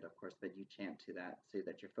 you earn it, of course, but you chant to that so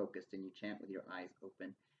that you're focused, and you chant with your eyes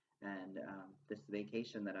open. And this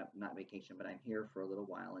vacation that not vacation, but I'm here for a little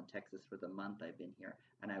while in Texas for the month I've been here,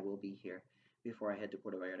 and I will be here before I head to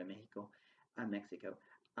Puerto Vallarta, Mexico.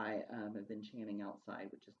 I have been chanting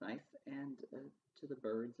outside, which is nice, and to the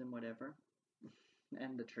birds and whatever,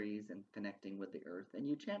 and the trees, and connecting with the earth. And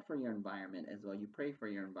you chant for your environment as well. You pray for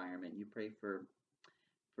your environment. You pray for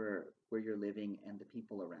where you're living and the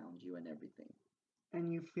people around you and everything.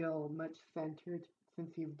 And you feel much centered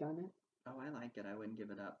since you've done it? Oh, I like it. I wouldn't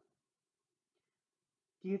give it up.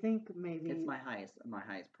 Do you think maybe it's my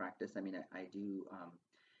highest practice? I mean, I do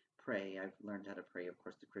pray. I've learned how to pray, of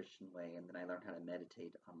course, the Christian way, and then I learned how to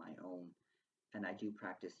meditate on my own. And I do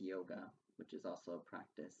practice yoga, which is also a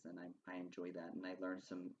practice, and I enjoy that. And I learned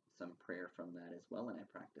some prayer from that as well, and I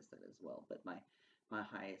practice that as well. But my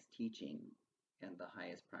highest teaching and the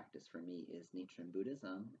highest practice for me is Nichiren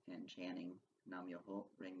Buddhism and chanting Nam-myoho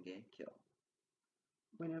Renge Kyo.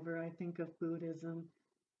 Whenever I think of Buddhism,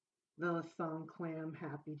 the song Clam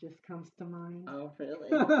Happy just comes to mind. Oh, really?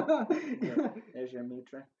 There's your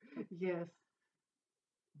mutra. Yes.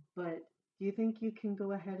 But do you think you can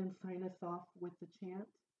go ahead and sign us off with the chant?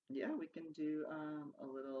 Yeah, we can do a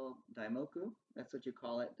little daimoku. That's what you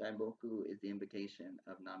call it. Daimoku is the invocation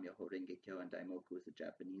of Nam-myoho Renge Kyo, and daimoku is a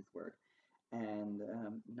Japanese word. And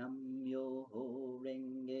Nam-myoho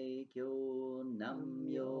Renge Kyo,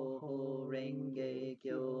 Nam-myoho Renge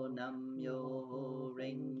Kyo, Nam-myoho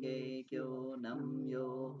Renge Kyo,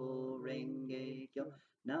 Nam-myoho Renge Kyo,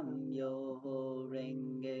 Nam-myoho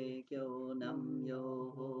Renge Kyo,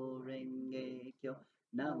 Nam-myoho Renge Kyo,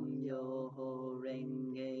 Nam-myoho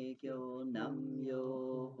Renge Kyo, Nam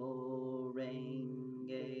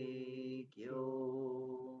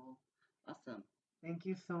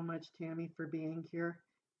you so much, Tammie, for being here.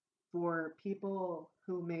 For people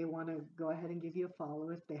who may want to go ahead and give you a follow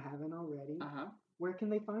if they haven't already, Uh-huh. where can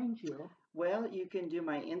they find you? Well, you can do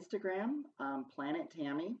my Instagram, Planet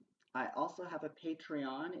Tammie. I also have a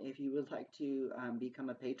Patreon if you would like to become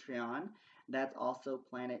a Patreon. That's also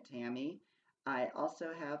Planet Tammie. I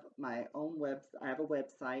also have my own I have a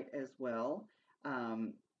website as well,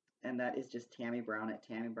 um, and that is just Tammie Brown at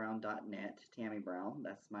tammiebrown.net. Tammie Brown,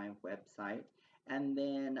 that's my website. And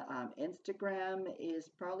then Instagram is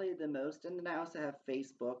probably the most, and then I also have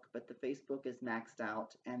Facebook, but the Facebook is maxed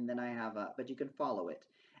out. And then I have but you can follow it.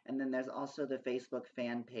 And then there's also the Facebook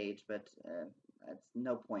fan page, but it's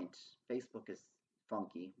no point. Facebook is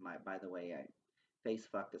funky. By the way, I face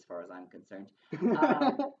fucked as far as I'm concerned.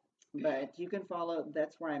 But you can follow.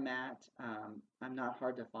 That's where I'm at. I'm not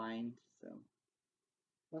hard to find. So.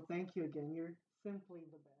 Well, thank you again. You're simply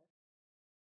the best.